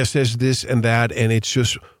Wikipedia says this and that, and it's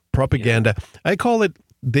just propaganda. I call it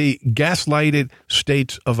the gaslighted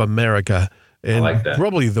states of America. And I like that.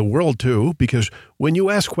 Probably the world too, because when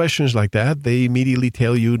you ask questions like that, they immediately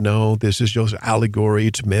tell you, no, this is just allegory,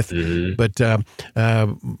 it's myth. Mm-hmm. But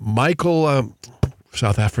Michael,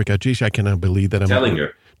 South Africa, geez, I cannot believe that.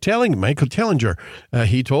 Michael Tellinger,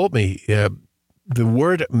 he told me the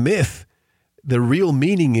word myth, the real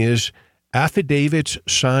meaning is affidavits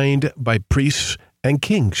signed by priests and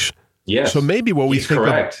kings. Yes. So maybe what we think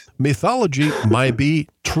of mythology might be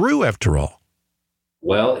true after all.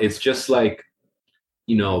 Well, it's just like,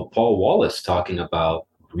 Paul Wallace talking about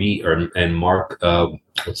and Mark,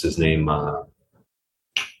 what's his name? Mauro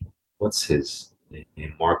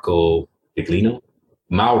Biglino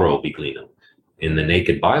in the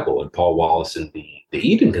Naked Bible, and Paul Wallace in the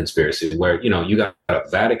Eden Conspiracy, where, you got a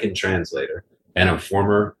Vatican translator and a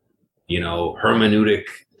former, hermeneutic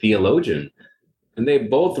theologian. And they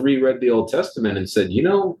both reread the Old Testament and said,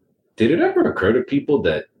 did it ever occur to people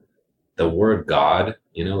that the word God,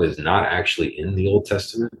 is not actually in the Old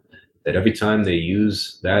Testament? that every time they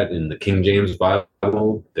use that in the King James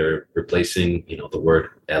Bible, they're replacing, the word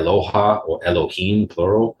Eloha or Elohim,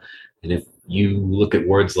 plural. And if you look at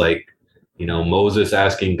words like, Moses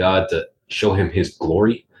asking God to show him his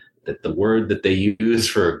glory, that the word that they use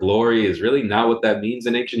for glory is really not what that means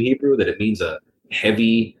in ancient Hebrew, that it means a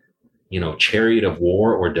heavy, chariot of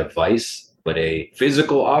war or device, but a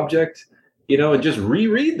physical object, and just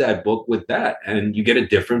reread that book with that, and you get a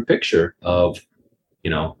different picture of,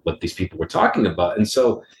 what these people were talking about. And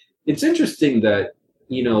so it's interesting that,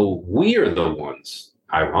 we are the ones,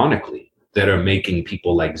 ironically, that are making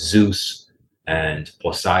people like Zeus and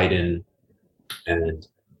Poseidon and,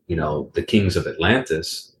 the kings of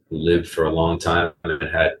Atlantis, who lived for a long time and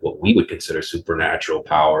had what we would consider supernatural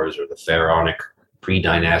powers, or the pharaonic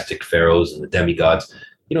pre-dynastic pharaohs and the demigods.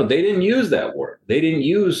 They didn't use that word. They didn't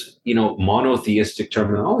use, monotheistic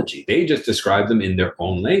terminology. They just described them in their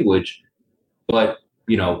own language. But,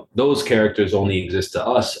 those characters only exist to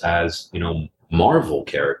us as, Marvel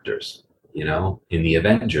characters, in the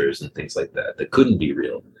Avengers and things like that couldn't be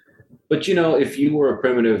real. But, if you were a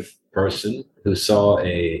primitive person who saw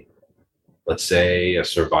let's say, a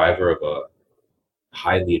survivor of a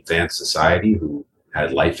highly advanced society who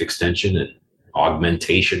had life extension and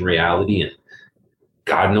augmentation reality and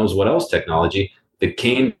God knows what else technology that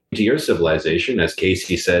came to your civilization, as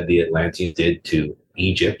Casey said, the Atlanteans did to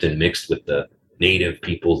Egypt and mixed with the native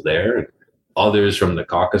peoples there and others from the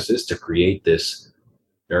Caucasus to create this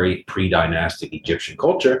very pre-dynastic Egyptian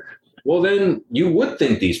culture. Well, then you would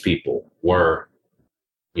think these people were,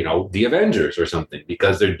 the Avengers or something,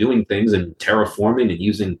 because they're doing things and terraforming and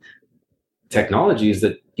using technologies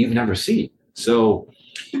that you've never seen. So,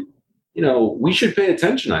 we should pay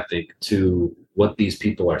attention, I think, to what these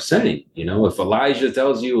people are saying. If Elijah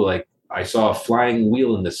tells you, like, I saw a flying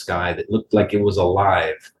wheel in the sky that looked like it was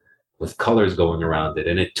alive with colors going around it,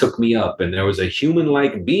 and it took me up, and there was a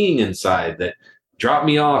human-like being inside that dropped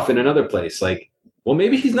me off in another place. Like, well,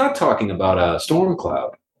 maybe he's not talking about a storm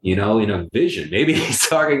cloud, in a vision. Maybe he's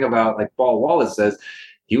talking about, like Paul Wallace says,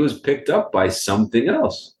 he was picked up by something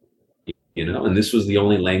else, and this was the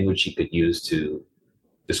only language he could use to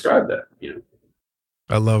describe that,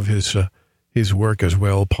 I love his work as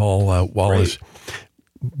well, Paul Wallace. Right.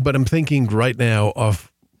 But I'm thinking right now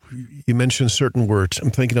of, you mentioned certain words. I'm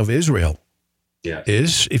thinking of Israel. Yeah.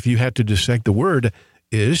 If you had to dissect the word,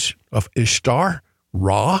 is of Ishtar,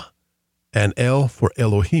 Ra, and El for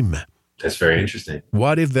Elohim. That's very interesting.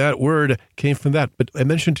 What if that word came from that? But I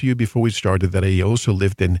mentioned to you before we started that I also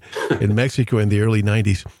lived in Mexico in the early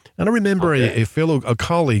 90s. And I remember a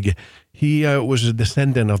colleague, he was a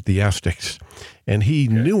descendant of the Aztecs. And he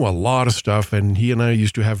knew a lot of stuff, and he and I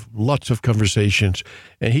used to have lots of conversations.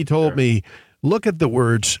 And he told me, look at the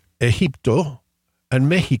words Egipto and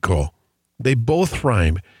Mexico. They both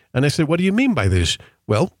rhyme. And I said, what do you mean by this?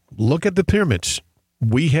 Well, look at the pyramids.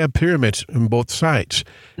 We have pyramids on both sides.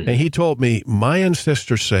 And he told me, my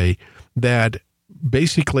ancestors say that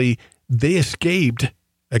basically they escaped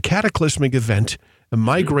a cataclysmic event and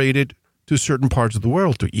migrated to certain parts of the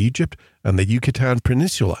world, to Egypt and the Yucatan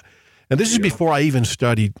Peninsula. And this is before I even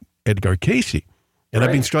studied Edgar Cayce. And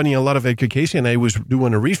I've been studying a lot of Edgar Cayce, and I was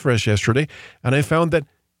doing a refresh yesterday, and I found that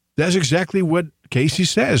that's exactly what Cayce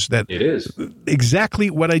says. That it is. Exactly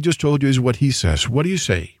what I just told you is what he says. What do you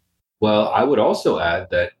say? Well, I would also add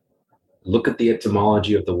that look at the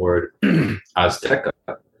etymology of the word Azteca.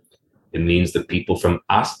 It means the people from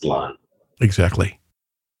Aztlan. Exactly.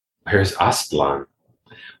 Here's Aztlan.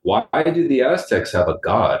 Why do the Aztecs have a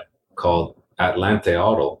god called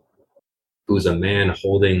Atlanteotl, who's a man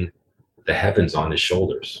holding the heavens on his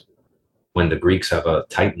shoulders, when the Greeks have a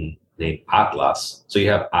titan named Atlas? So you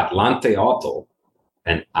have Atlanteotl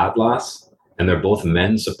and Atlas, and they're both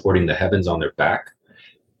men supporting the heavens on their back.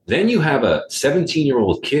 Then you have a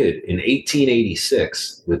 17-year-old kid in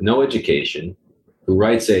 1886 with no education who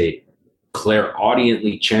writes a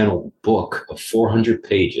clairaudiently channeled book of 400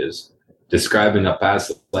 pages describing a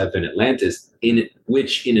past life in Atlantis, in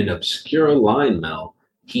which, in an obscure line, Mel,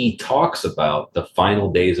 he talks about the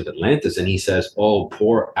final days of Atlantis, and he says, oh,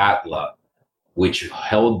 poor Atla, which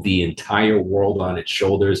held the entire world on its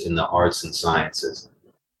shoulders in the arts and sciences.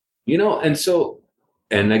 And so,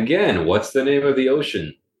 and again, what's the name of the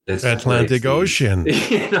ocean? That's Atlantic Ocean.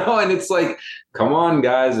 And it's like, come on,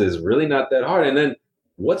 guys, it's really not that hard. And then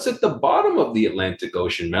what's at the bottom of the Atlantic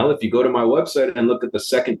Ocean, Mel? If you go to my website and look at the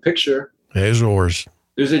second picture, Azores.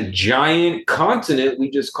 There's a giant continent we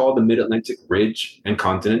just call the Mid-Atlantic Ridge and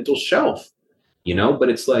Continental Shelf, but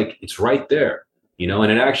it's like, it's right there,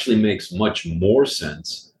 and it actually makes much more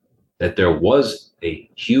sense that there was a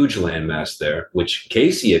huge landmass there, which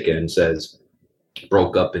Cayce again says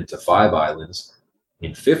broke up into 5 islands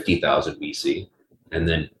in 50,000 BC, and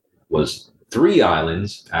then was 3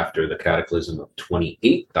 islands after the cataclysm of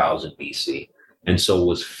 28,000 BC. And so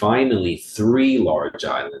was finally 3 large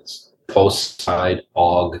islands, Poseid,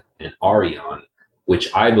 Og, and Arion,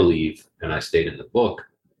 which I believe, and I state in the book,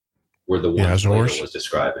 were the ones Plato was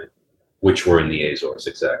describing, which were in the Azores,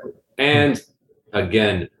 exactly. And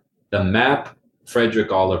again, the map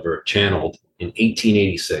Frederick Oliver channeled in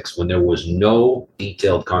 1886, when there was no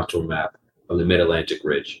detailed contour map of the Mid-Atlantic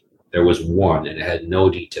Ridge. There was one, and it had no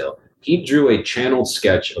detail. He drew a channeled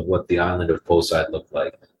sketch of what the island of Poseid looked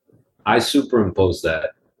like. I superimposed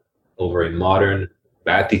that over a modern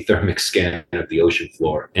bathythermic scan of the ocean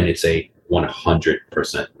floor, and it's a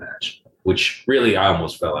 100% match, which really I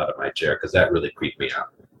almost fell out of my chair because that really creeped me out.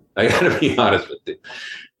 I gotta be honest with you,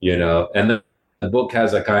 you know. And the book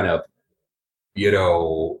has a kind of, you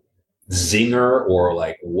know, zinger or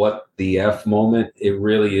like what the F moment. It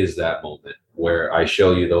really is that moment where I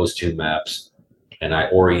show you those 2 maps and I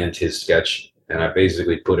orient his sketch and I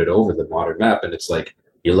basically put it over the modern map. And it's like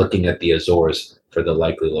you're looking at the Azores for the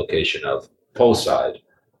likely location of Poseid,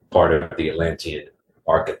 part of the Atlantean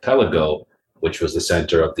archipelago, which was the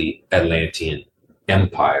center of the Atlantean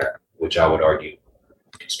Empire, which I would argue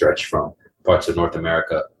stretched from parts of North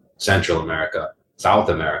America, Central America, South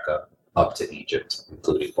America, up to Egypt,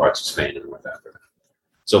 including parts of Spain and North Africa.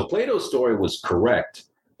 So Plato's story was correct,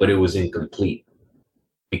 but it was incomplete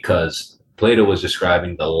because Plato was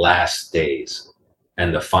describing the last days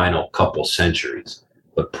and the final couple centuries.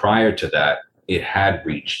 But prior to that, it had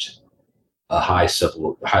reached a high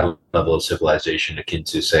level of civilization akin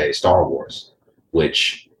to, say, Star Wars,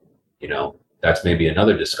 which, you know, that's maybe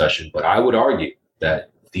another discussion. But I would argue that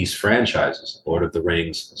these franchises, Lord of the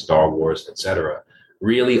Rings, Star Wars, etc.,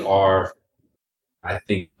 really are, I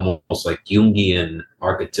think, almost like Jungian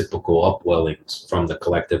archetypical upwellings from the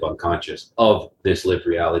collective unconscious of this lived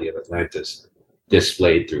reality of Atlantis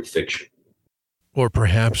displayed through fiction. Or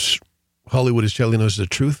perhaps Hollywood is telling us the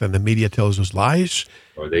truth and the media tells us lies.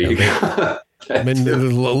 Or there you go. I mean,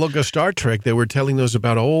 look at Star Trek. They were telling us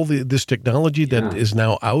about all this technology that is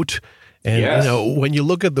now out. And, you know, when you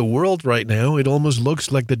look at the world right now, it almost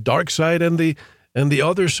looks like the dark side and the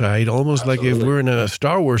other side, almost like if we're in a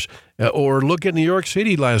Star Wars. Or look at New York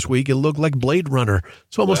City last week, it looked like Blade Runner.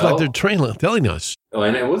 It's almost like they're telling us. Oh,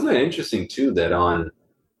 and it wasn't that interesting, too, that on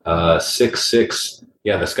 6/6,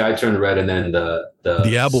 the sky turned red, and then the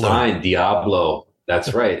Diablo. Sign, Diablo.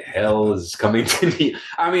 That's right. Hell is coming to me.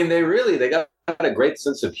 I mean, they got a great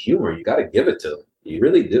sense of humor. You got to give it to them. You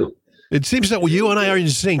really do. It seems that you and I are in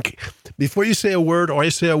sync. Before you say a word or I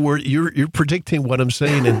say a word, you're predicting what I'm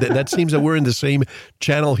saying, and that seems that we're in the same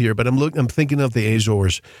channel here. But I'm thinking of the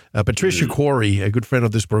Azores. Patricia Corey, a good friend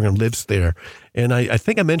of this program, lives there, and I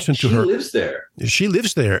think I mentioned to her she lives there. She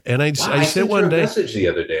lives there, and I said one day, a message the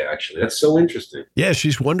other day. Actually, that's so interesting. Yeah,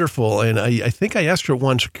 she's wonderful, and I think I asked her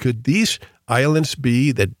once, could these islands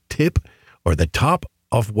be the tip or the top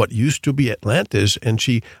of what used to be Atlantis? And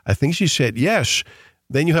I think she said yes.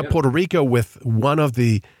 Then you have Puerto Rico with one of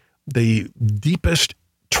the deepest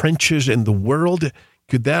trenches in the world.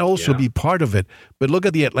 Could that also be part of it? But look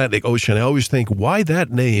at the Atlantic Ocean. I always think, why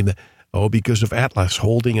that name? Oh, because of Atlas,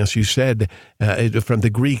 holding, as you said, from the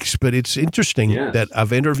Greeks. But it's interesting that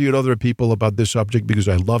I've interviewed other people about this subject because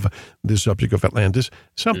I love this subject of Atlantis.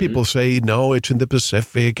 Some people say, no, it's in the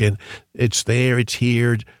Pacific and it's there, it's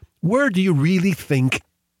here. Where do you really think,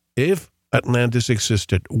 if Atlantis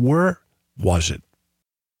existed, where was it?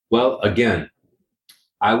 Well, again,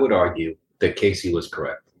 I would argue that Casey was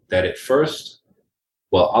correct. That at first,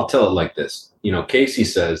 well, I'll tell it like this. You know, Casey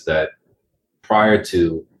says that prior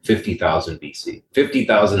to 50,000 BC,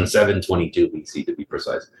 50,722 BC to be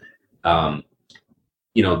precise,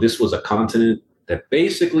 you know, this was a continent that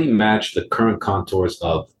basically matched the current contours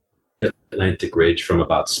of the Atlantic Ridge from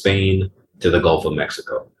about Spain to the Gulf of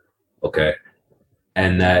Mexico. Okay.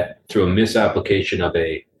 And that through a misapplication of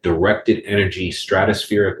a directed energy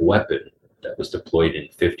stratospheric weapon that was deployed in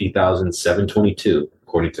 50,722,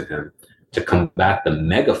 according to him, to combat the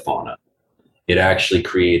megafauna, it actually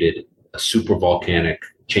created a supervolcanic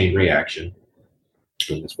chain reaction.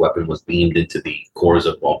 And this weapon was beamed into the cores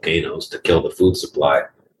of volcanoes to kill the food supply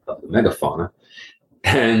of the megafauna.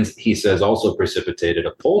 And he says also precipitated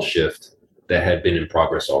a pole shift that had been in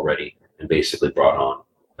progress already and basically brought on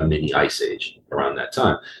a mini ice age around that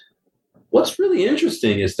time. What's really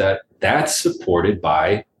interesting is that that's supported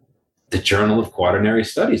by the Journal of Quaternary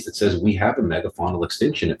Studies that says we have a megafaunal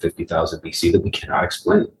extinction at 50,000 BC that we cannot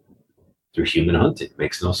explain through human hunting. It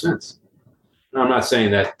makes no sense. Now, I'm not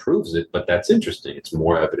saying that proves it, but that's interesting. It's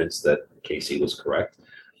more evidence that Casey was correct.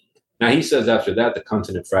 Now, he says after that, the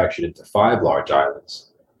continent fractured into 5 large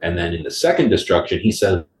islands. And then in the second destruction, he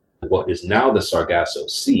says what is now the Sargasso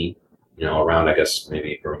Sea, around, I guess,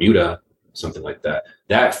 maybe Bermuda, something like that,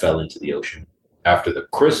 that fell into the ocean after the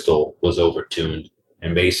crystal was overtuned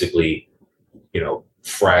and basically,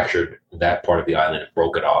 fractured that part of the island and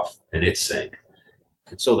broke it off, and it sank.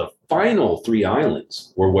 And so the final 3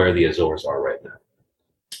 islands were where the Azores are right now.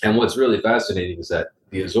 And what's really fascinating is that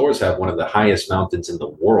the Azores have one of the highest mountains in the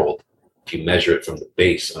world, if you measure it from the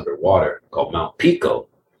base underwater, called Mount Pico.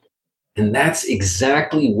 And that's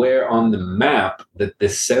exactly where on the map that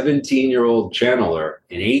this 17-year-old channeler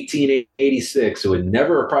in 1886, who had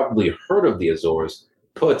never probably heard of the Azores,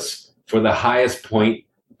 puts for the highest point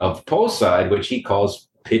of Poseid, which he calls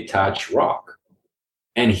Pitach Rock.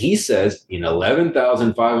 And he says in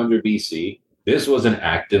 11,500 BC, this was an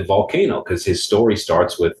active volcano, because his story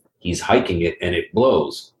starts with he's hiking it and it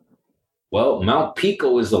blows. Well, Mount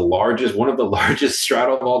Pico is one of the largest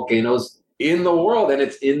stratovolcanoes in the world, and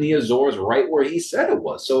it's in the Azores right where he said it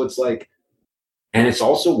was. So it's like, and it's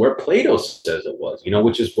also where Plato says it was,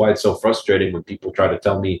 which is why it's so frustrating when people try to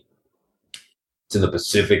tell me it's in the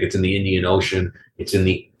Pacific, it's in the Indian Ocean, it's in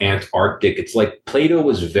the Antarctic. It's like Plato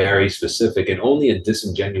was very specific, and only a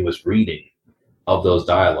disingenuous reading of those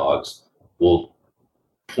dialogues will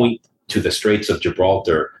point to the Straits of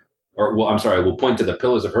Gibraltar, will point to the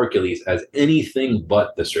Pillars of Hercules as anything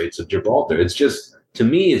but the Straits of Gibraltar. It's just, to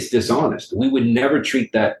me, it's dishonest. We would never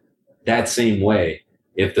treat that same way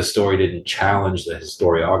if the story didn't challenge the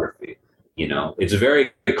historiography. It's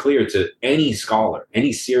very clear to any scholar,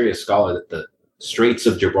 any serious scholar, that the Straits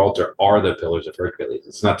of Gibraltar are the Pillars of Hercules.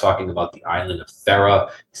 It's not talking about the island of Thera.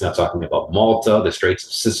 He's not talking about Malta, the Straits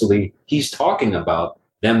of Sicily. He's talking about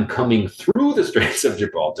them coming through the Straits of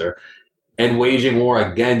Gibraltar and waging war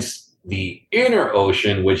against the inner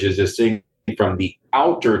ocean, which is distinct from the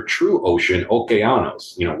outer true ocean,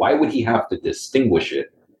 Okeanos. Why would he have to distinguish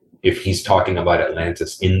it if he's talking about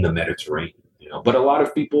Atlantis in the Mediterranean? But a lot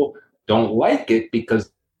of people don't like it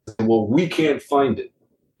because, well, we can't find it.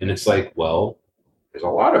 And it's like, well, there's a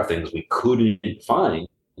lot of things we couldn't find.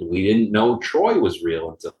 We didn't know Troy was real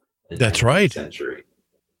until the 19th century.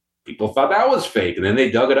 People thought that was fake. And then they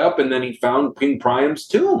dug it up, and then he found King Priam's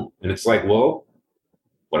tomb. And it's like, well,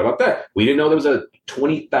 what about that? We didn't know there was a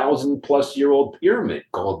 20,000-plus-year-old pyramid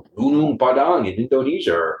called Gunung Padang in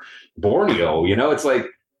Indonesia or Borneo. It's like,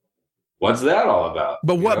 what's that all about?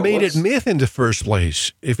 But what made it myth in the first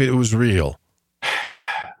place, if it was real?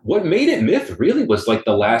 What made it myth really was like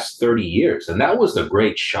the last 30 years. And that was the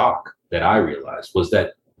great shock that I realized, was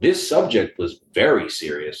that this subject was very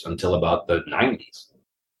serious until about the 90s.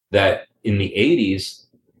 That in the 80s,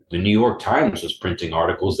 the New York Times was printing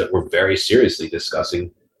articles that were very seriously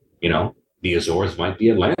discussing, the Azores might be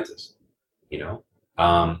Atlantis, and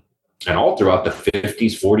all throughout the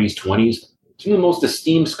 50s, 40s, 20s, some of the most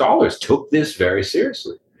esteemed scholars took this very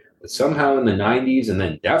seriously. But somehow in the 90s, and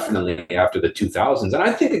then definitely after the 2000s, and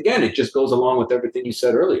I think, again, it just goes along with everything you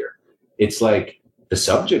said earlier. It's like the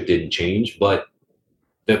subject didn't change, but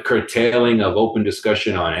the curtailing of open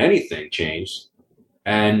discussion on anything changed.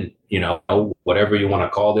 And, whatever you want to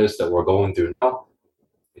call this that we're going through now,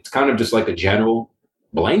 it's kind of just like a general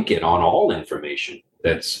blanket on all information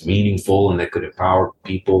that's meaningful and that could empower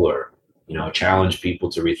people or, challenge people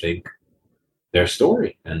to rethink their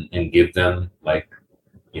story and give them,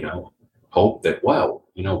 hope that, wow,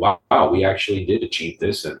 we actually did achieve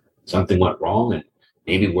this and something went wrong. And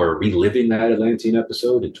maybe we're reliving that Atlantean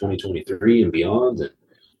episode in 2023 and beyond. And,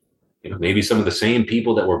 maybe some of the same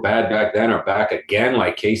people that were bad back then are back again,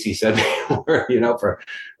 like Casey said they were, for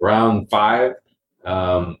round 5.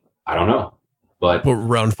 I don't know. But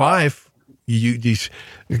round 5,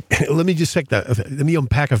 let me just check that. Let me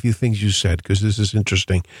unpack a few things you said, because this is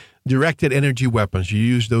interesting. Directed energy weapons. You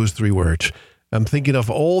use those 3 words. I'm thinking of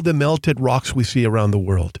all the melted rocks we see around the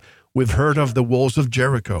world. We've heard of the walls of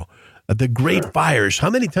Jericho, the great fires. How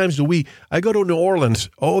many times I go to New Orleans,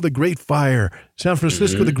 the Great Fire, San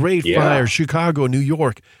Francisco, the Great Fire, Chicago, New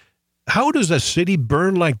York. How does a city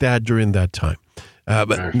burn like that during that time?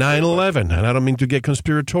 But 9/11, and I don't mean to get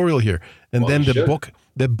conspiratorial here. And then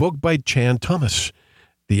the book by Chan Thomas,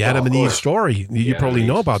 the Adam and Eve story. You probably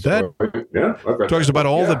know about that. Yeah, talks about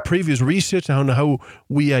all the previous research on how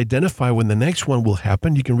we identify when the next one will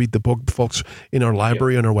happen. You can read the book, folks, in our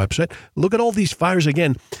library on our website. Look at all these fires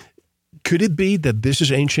again. Could it be that this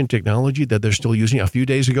is ancient technology that they're still using? A few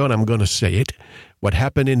days ago, and I'm going to say it, what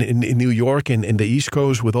happened in New York and in the East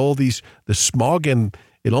Coast with all the smog, and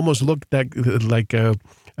it almost looked like a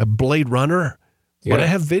Blade Runner. Yeah. But I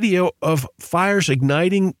have video of fires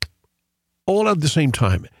igniting all at the same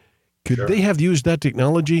time. Could Sure. they have used that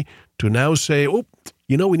technology to now say, oh,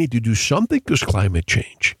 we need to do something because climate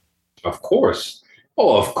change? Of course.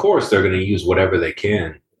 Oh, of course they're going to use whatever they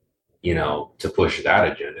can, to push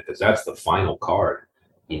that agenda, because that's the final card,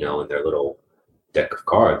 in their little deck of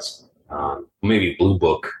cards. Maybe Blue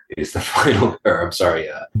Book is the final, or I'm sorry,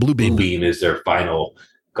 Blue Beam is their final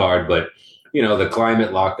card. But, the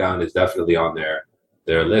climate lockdown is definitely on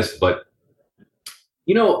their list. But,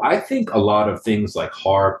 I think a lot of things like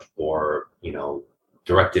HARP or,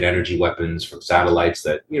 directed energy weapons from satellites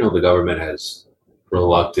that, the government has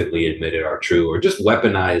reluctantly admitted are true, or just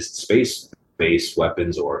weaponized space-based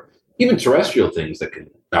weapons, or even terrestrial things that can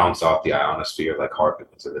bounce off the ionosphere like HARP and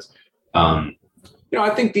things like this. I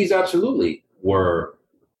think these absolutely were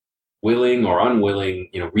willing or unwilling,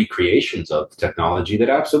 recreations of technology that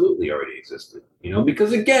absolutely already existed,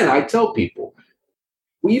 because again, I tell people,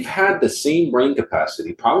 we've had the same brain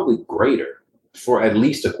capacity, probably greater, for at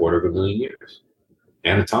least 250,000 years,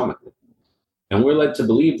 anatomically. And we're led to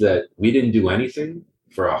believe that we didn't do anything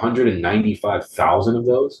for 195,000 of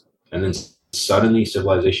those. And then suddenly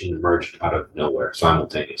civilization emerged out of nowhere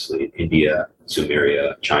simultaneously. India,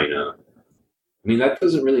 Sumeria, China. I mean, that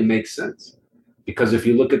doesn't really make sense. Because if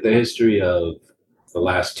you look at the history of the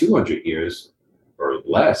last 200 years or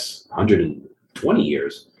less, 120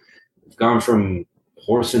 years, we've gone from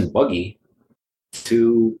horse and buggy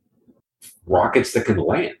to rockets that can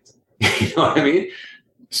land. You know what I mean?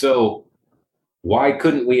 So why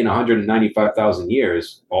couldn't we in 195,000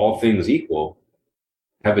 years, all things equal,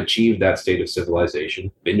 have achieved that state of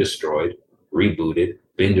civilization, been destroyed, rebooted,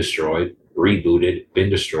 been destroyed, rebooted, been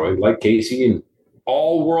destroyed, like Casey and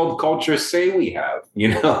all world cultures say we have,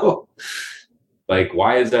 Like,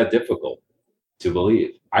 why is that difficult to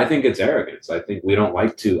believe? I think it's arrogance. I think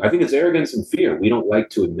it's arrogance and fear. We don't like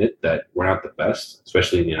to admit that we're not the best,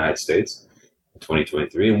 especially in the United States in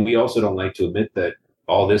 2023. And we also don't like to admit that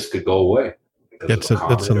all this could go away. That's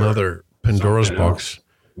another Pandora's box.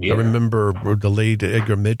 Yeah. I remember the late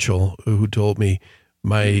Edgar Mitchell, who told me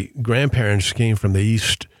my grandparents came from the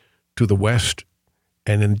east to the west,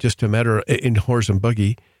 and in just a matter in horse and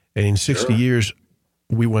buggy, and in 60 years,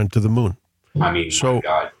 we went to the moon. I mean, my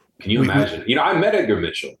God, can you imagine? I met Edgar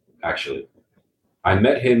Mitchell, actually. I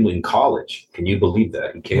met him in college. Can you believe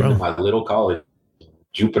that? He came to my little college,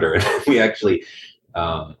 Jupiter, and we actually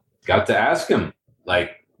got to ask him,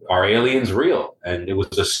 like, are aliens real? And it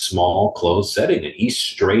was a small, closed setting. And he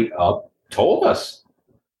straight up told us,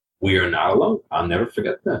 we are not alone. I'll never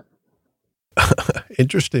forget that.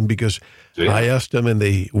 Interesting, because I asked him in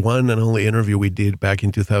the one and only interview we did back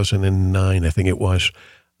in 2009, I think it was.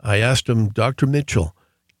 I asked him, Dr. Mitchell,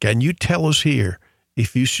 can you tell us here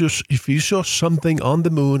if you saw something on the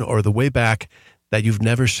moon or the way back that you've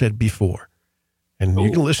never said before? And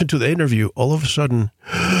you can listen to the interview. All of a sudden,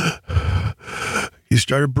 he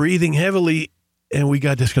started breathing heavily, and we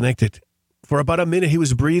got disconnected. For about a minute, he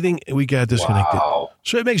was breathing, and we got disconnected. Wow.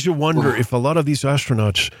 So it makes you wonder if a lot of these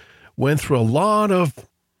astronauts went through a lot of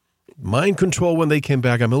mind control when they came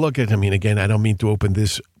back. Again, I don't mean to open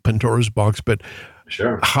this Pandora's box, but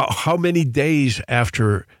sure. How many days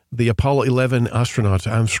after the Apollo 11 astronauts,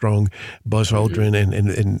 Armstrong, Buzz Aldrin,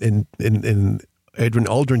 and Edwin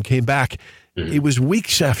Aldrin came back, it was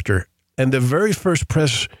weeks after. And the very first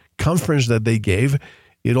press conference that they gave,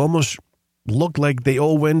 it almost looked like they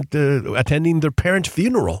all went attending their parents'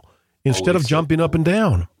 funeral instead of jumping up and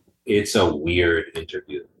down. It's a weird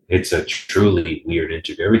interview. It's a truly weird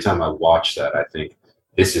interview. Every time I watch that, I think,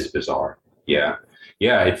 this is bizarre. Yeah,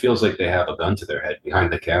 it feels like they have a gun to their head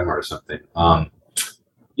behind the camera or something.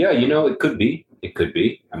 It could be. It could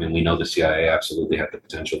be. I mean, we know the CIA absolutely had the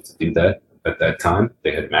potential to do that at that time.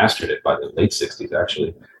 They had mastered it by the late 60s,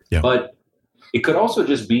 actually. Yeah. But it could also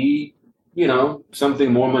just be,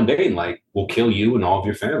 something more mundane, like we'll kill you and all of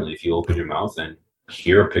your family if you open your mouth, and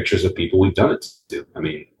here are pictures of people we've done it to. I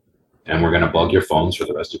mean, and we're going to bug your phones for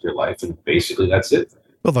the rest of your life, and basically that's it.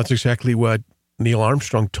 Well, that's exactly what Neil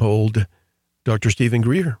Armstrong told Dr. Stephen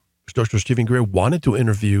Greer. Dr. Stephen Greer wanted to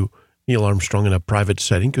interview Neil Armstrong in a private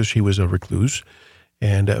setting because he was a recluse,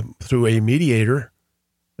 and through a mediator,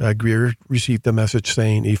 Greer received a message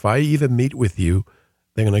saying, if I even meet with you,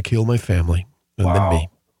 they're going to kill my family and then me.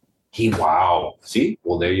 Wow. See?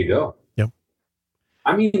 Well, there you go. Yep.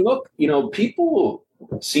 I mean, look, people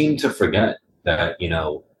seem to forget that,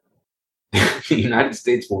 the United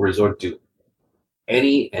States will resort to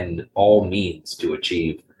any and all means to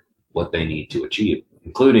achieve what they need to achieve,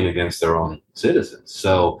 including against their own citizens.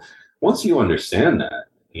 So once you understand that,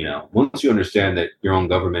 once you understand that your own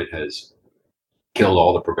government has killed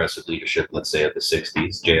all the progressive leadership, let's say of the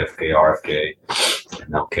 60s, JFK, RFK,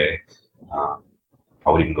 MLK,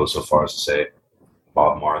 I would even go so far as to say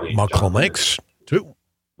Bob Marley. Malcolm X, too.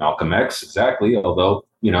 Malcolm X, exactly. Although,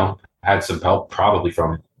 had some help probably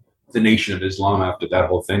from the Nation of Islam after that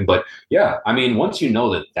whole thing. But yeah, I mean, once you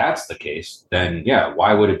know that that's the case, then yeah,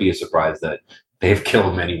 why would it be a surprise that they've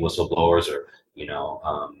killed many whistleblowers or,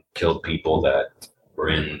 killed people that were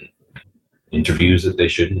in interviews that they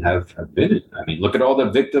shouldn't have been in? I mean, look at all the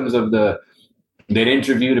victims of that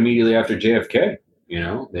interviewed immediately after JFK,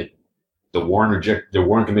 that the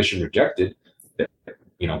Warren Commission rejected. That,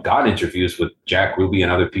 got interviews with Jack Ruby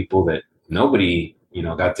and other people that nobody,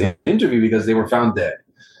 got to interview because they were found dead.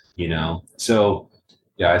 So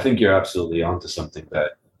yeah, I think you're absolutely onto something,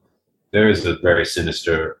 that there is a very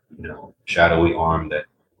sinister, shadowy arm that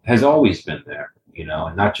has always been there,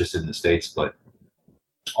 and not just in the States, but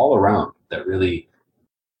all around, that really,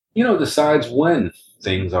 decides when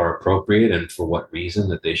things are appropriate and for what reason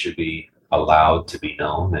that they should be allowed to be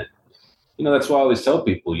known. And, that's why I always tell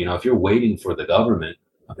people, if you're waiting for the government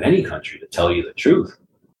of any country to tell you the truth,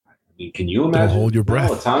 I mean, can you imagine hold your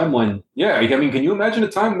breath. A time when, can you imagine a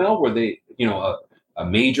time, Mel, where they, a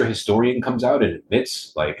major historian comes out and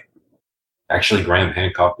admits, like, actually Graham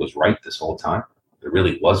Hancock was right this whole time? There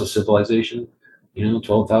really was a civilization,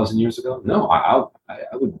 12,000 years ago? No, I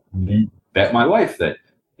would bet my life that,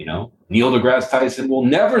 Neil deGrasse Tyson will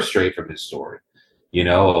never stray from his story,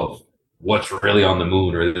 of what's really on the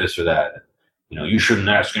moon or this or that. You shouldn't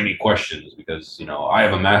ask any questions because, I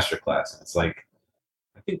have a master class. And it's like,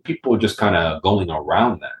 I think people are just kind of going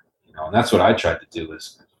around that, and that's what I tried to do.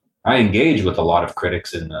 Is I engage with a lot of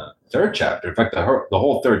critics in the third chapter. In fact, the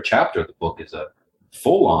whole third chapter of the book is a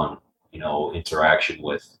full-on, interaction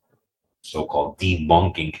with so-called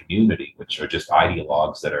debunking community, which are just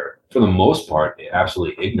ideologues that are, for the most part,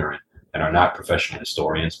 absolutely ignorant and are not professional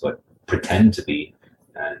historians, but pretend to be,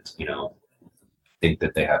 and, think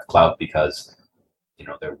that they have clout because,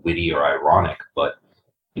 they're witty or ironic. But,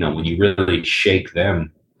 when you really shake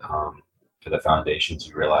them to the foundations,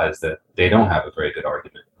 you realize that they don't have a very good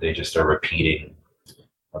argument. They just are repeating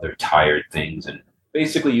other tired things and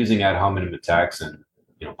basically using ad hominem attacks and,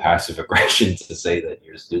 passive aggression to say that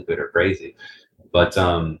you're stupid or crazy. But,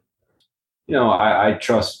 I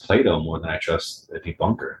trust Plato more than I trust a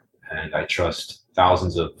debunker. And I trust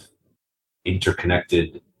thousands of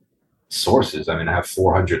interconnected sources. I mean, I have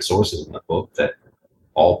 400 sources in the book that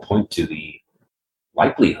all point to the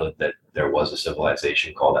likelihood that there was a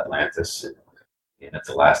civilization called Atlantis in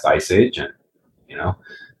the last ice age. And,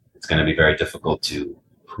 it's going to be very difficult to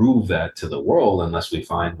prove that to the world unless we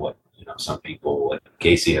find what, some people like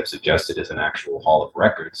Casey have suggested is an actual Hall of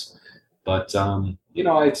Records. But,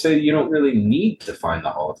 I'd say you don't really need to find the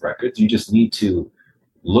Hall of Records. You just need to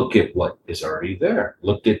look at what is already there.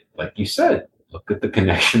 Look at, like you said, look at the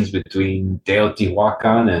connections between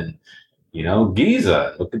Teotihuacan and,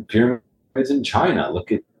 Giza. Look at pyramids in China.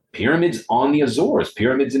 Look at pyramids on the Azores,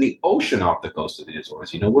 pyramids in the ocean off the coast of the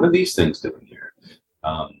Azores. What are these things doing here?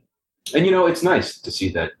 And, it's nice to see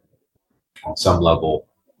that on some level,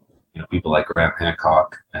 people like Graham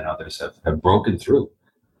Hancock and others have broken through,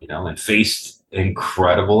 and faced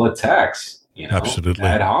incredible attacks, Absolutely.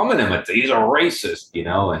 Ad hominem, he's a racist,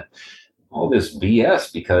 and all this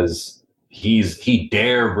BS because he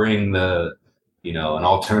dare bring the, an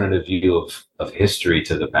alternative view of history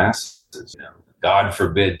to the masses. God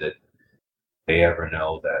forbid that they ever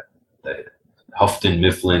know that Houghton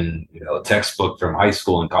Mifflin, textbook from high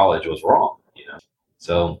school and college was wrong,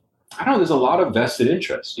 So I don't know, there's a lot of vested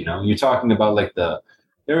interest, you're talking about like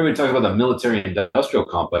everybody talks about the military industrial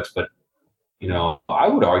complex, but, I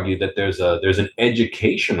would argue that there's an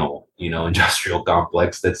educational, industrial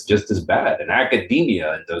complex that's just as bad, an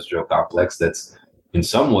academia industrial complex that's in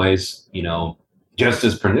some ways, just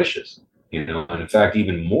as pernicious, and in fact,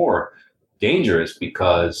 even more dangerous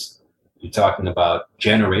because you're talking about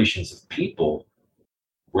generations of people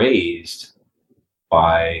raised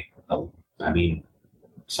by,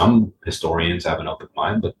 some historians have an open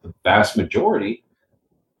mind, but the vast majority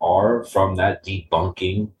are from that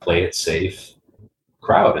debunking, play it safe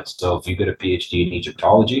crowd. And so if you get a PhD in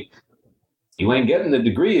Egyptology, you ain't getting the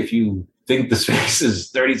degree if you think the space is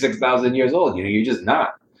 36,000 years old. You're just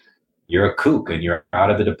not. You're a kook and you're out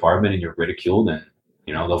of the department and you're ridiculed, and,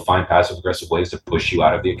 they'll find passive aggressive ways to push you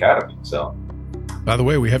out of the academy. So, by the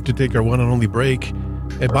way, we have to take our one and only break.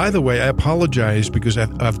 And by the way, I apologize because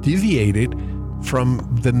I've deviated from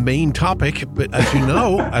the main topic, but as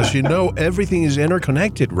you know, everything is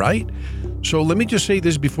interconnected, right? So let me just say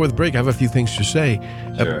this before the break. I have a few things to say.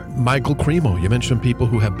 Sure. Michael Cremo, you mentioned people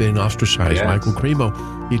who have been ostracized. Yes. Michael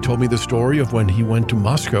Cremo, he told me the story of when he went to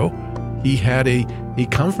Moscow he had a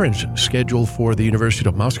conference scheduled for the University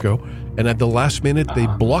of Moscow, and at the last minute, they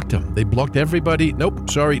blocked him. They blocked everybody. Nope,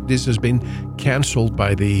 sorry, this has been canceled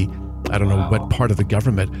by the, I don't know what part of the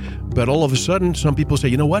government. But all of a sudden, some people say,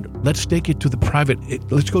 you know what? Let's take it to the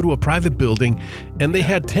let's go to a private building. And they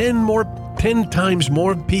had 10 times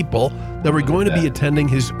more people that were going to be attending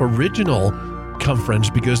his original conference,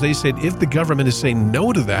 because they said, if the government is saying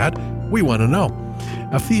no to that, we want to know.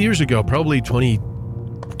 A few years ago, probably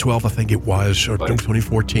 2012, I think it was, or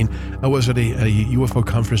 2014, I was at a UFO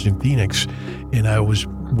conference in Phoenix, and I was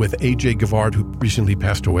with AJ Gavard, who recently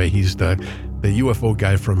passed away. He's the UFO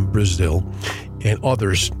guy from Brazil, and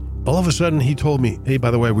others. All of a sudden, he told me, hey, by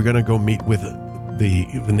the way, we're going to go meet with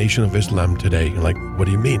the Nation of Islam today. I'm like, what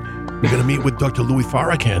do you mean? We're going to meet with Dr. Louis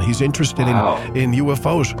Farrakhan. He's interested in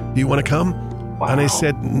UFOs. Do you want to come? Wow. And I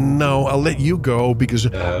said, no, I'll let you go, because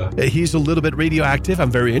he's a little bit radioactive. I'm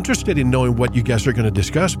very interested in knowing what you guys are going to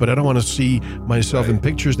discuss, but I don't want to see myself in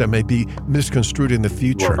pictures that may be misconstrued in the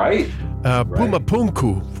future. Puma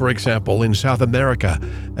Punku, for example, in South America,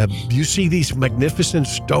 you see these magnificent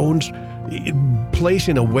stones placed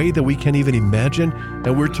in a way that we can't even imagine,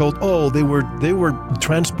 and we're told, they were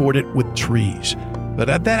transported with trees. But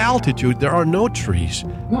at that altitude, there are no trees.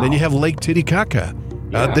 No. Then you have Lake Titicaca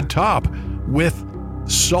at the top, with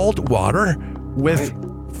salt water, with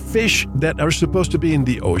fish that are supposed to be in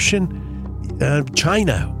the ocean.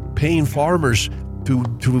 China paying farmers to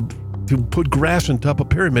put grass on top of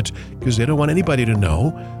pyramids because they don't want anybody to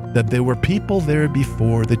know that there were people there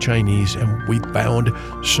before the Chinese, and we found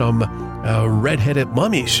some red-headed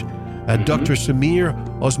mummies. Dr. Samir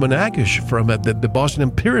Osmanagish from the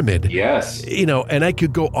Boston Pyramid. Yes. And I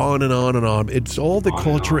could go on and on and on. It's all the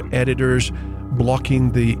culture editors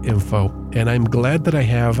blocking the info. And I'm glad that I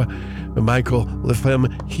have Michael Flem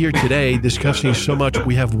here today discussing so much.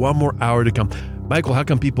 We have one more hour to come. Michael, how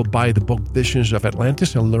can people buy the book Visions of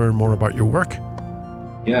Atlantis and learn more about your work?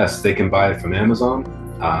 Yes, they can buy it from Amazon,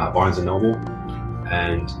 Barnes & Noble,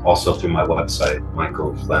 and also through my website,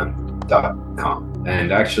 michaelflem.com.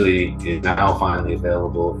 And actually, it's now finally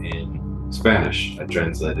available in Spanish. I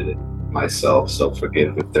translated it myself, so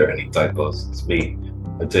forgive if there are any typos. It's me.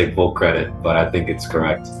 I take full credit, but I think it's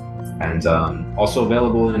correct. And also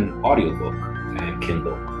available in audiobook and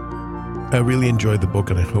Kindle. I really enjoyed the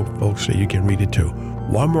book, and I hope folks say you can read it too.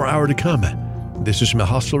 One more hour to come. This is Mel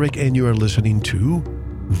Hostelrick, and you are listening to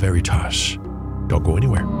Veritas. Don't go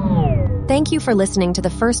anywhere. Thank you for listening to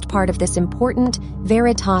the first part of this important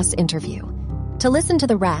Veritas interview. To listen to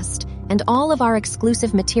the rest and all of our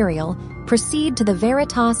exclusive material, proceed to the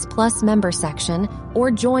Veritas Plus member section or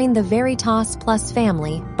join the Veritas Plus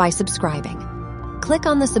family by subscribing. Click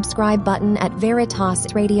on the subscribe button at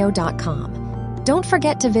veritasradio.com. Don't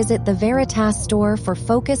forget to visit the Veritas store for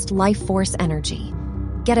focused life force energy.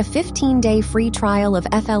 Get a 15-day free trial of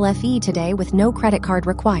FLFE today with no credit card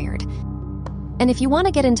required. And if you want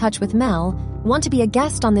to get in touch with Mel, want to be a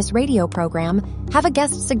guest on this radio program, have a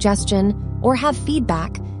guest suggestion, or have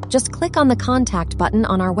feedback, just click on the contact button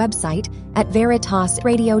on our website at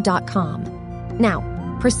veritasradio.com.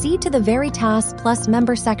 Now, proceed to the Veritas Plus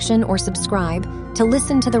member section or subscribe to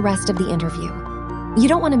listen to the rest of the interview. You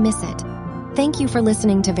don't want to miss it. Thank you for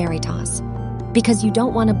listening to Veritas. Because you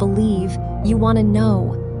don't want to believe, you want to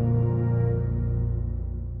know.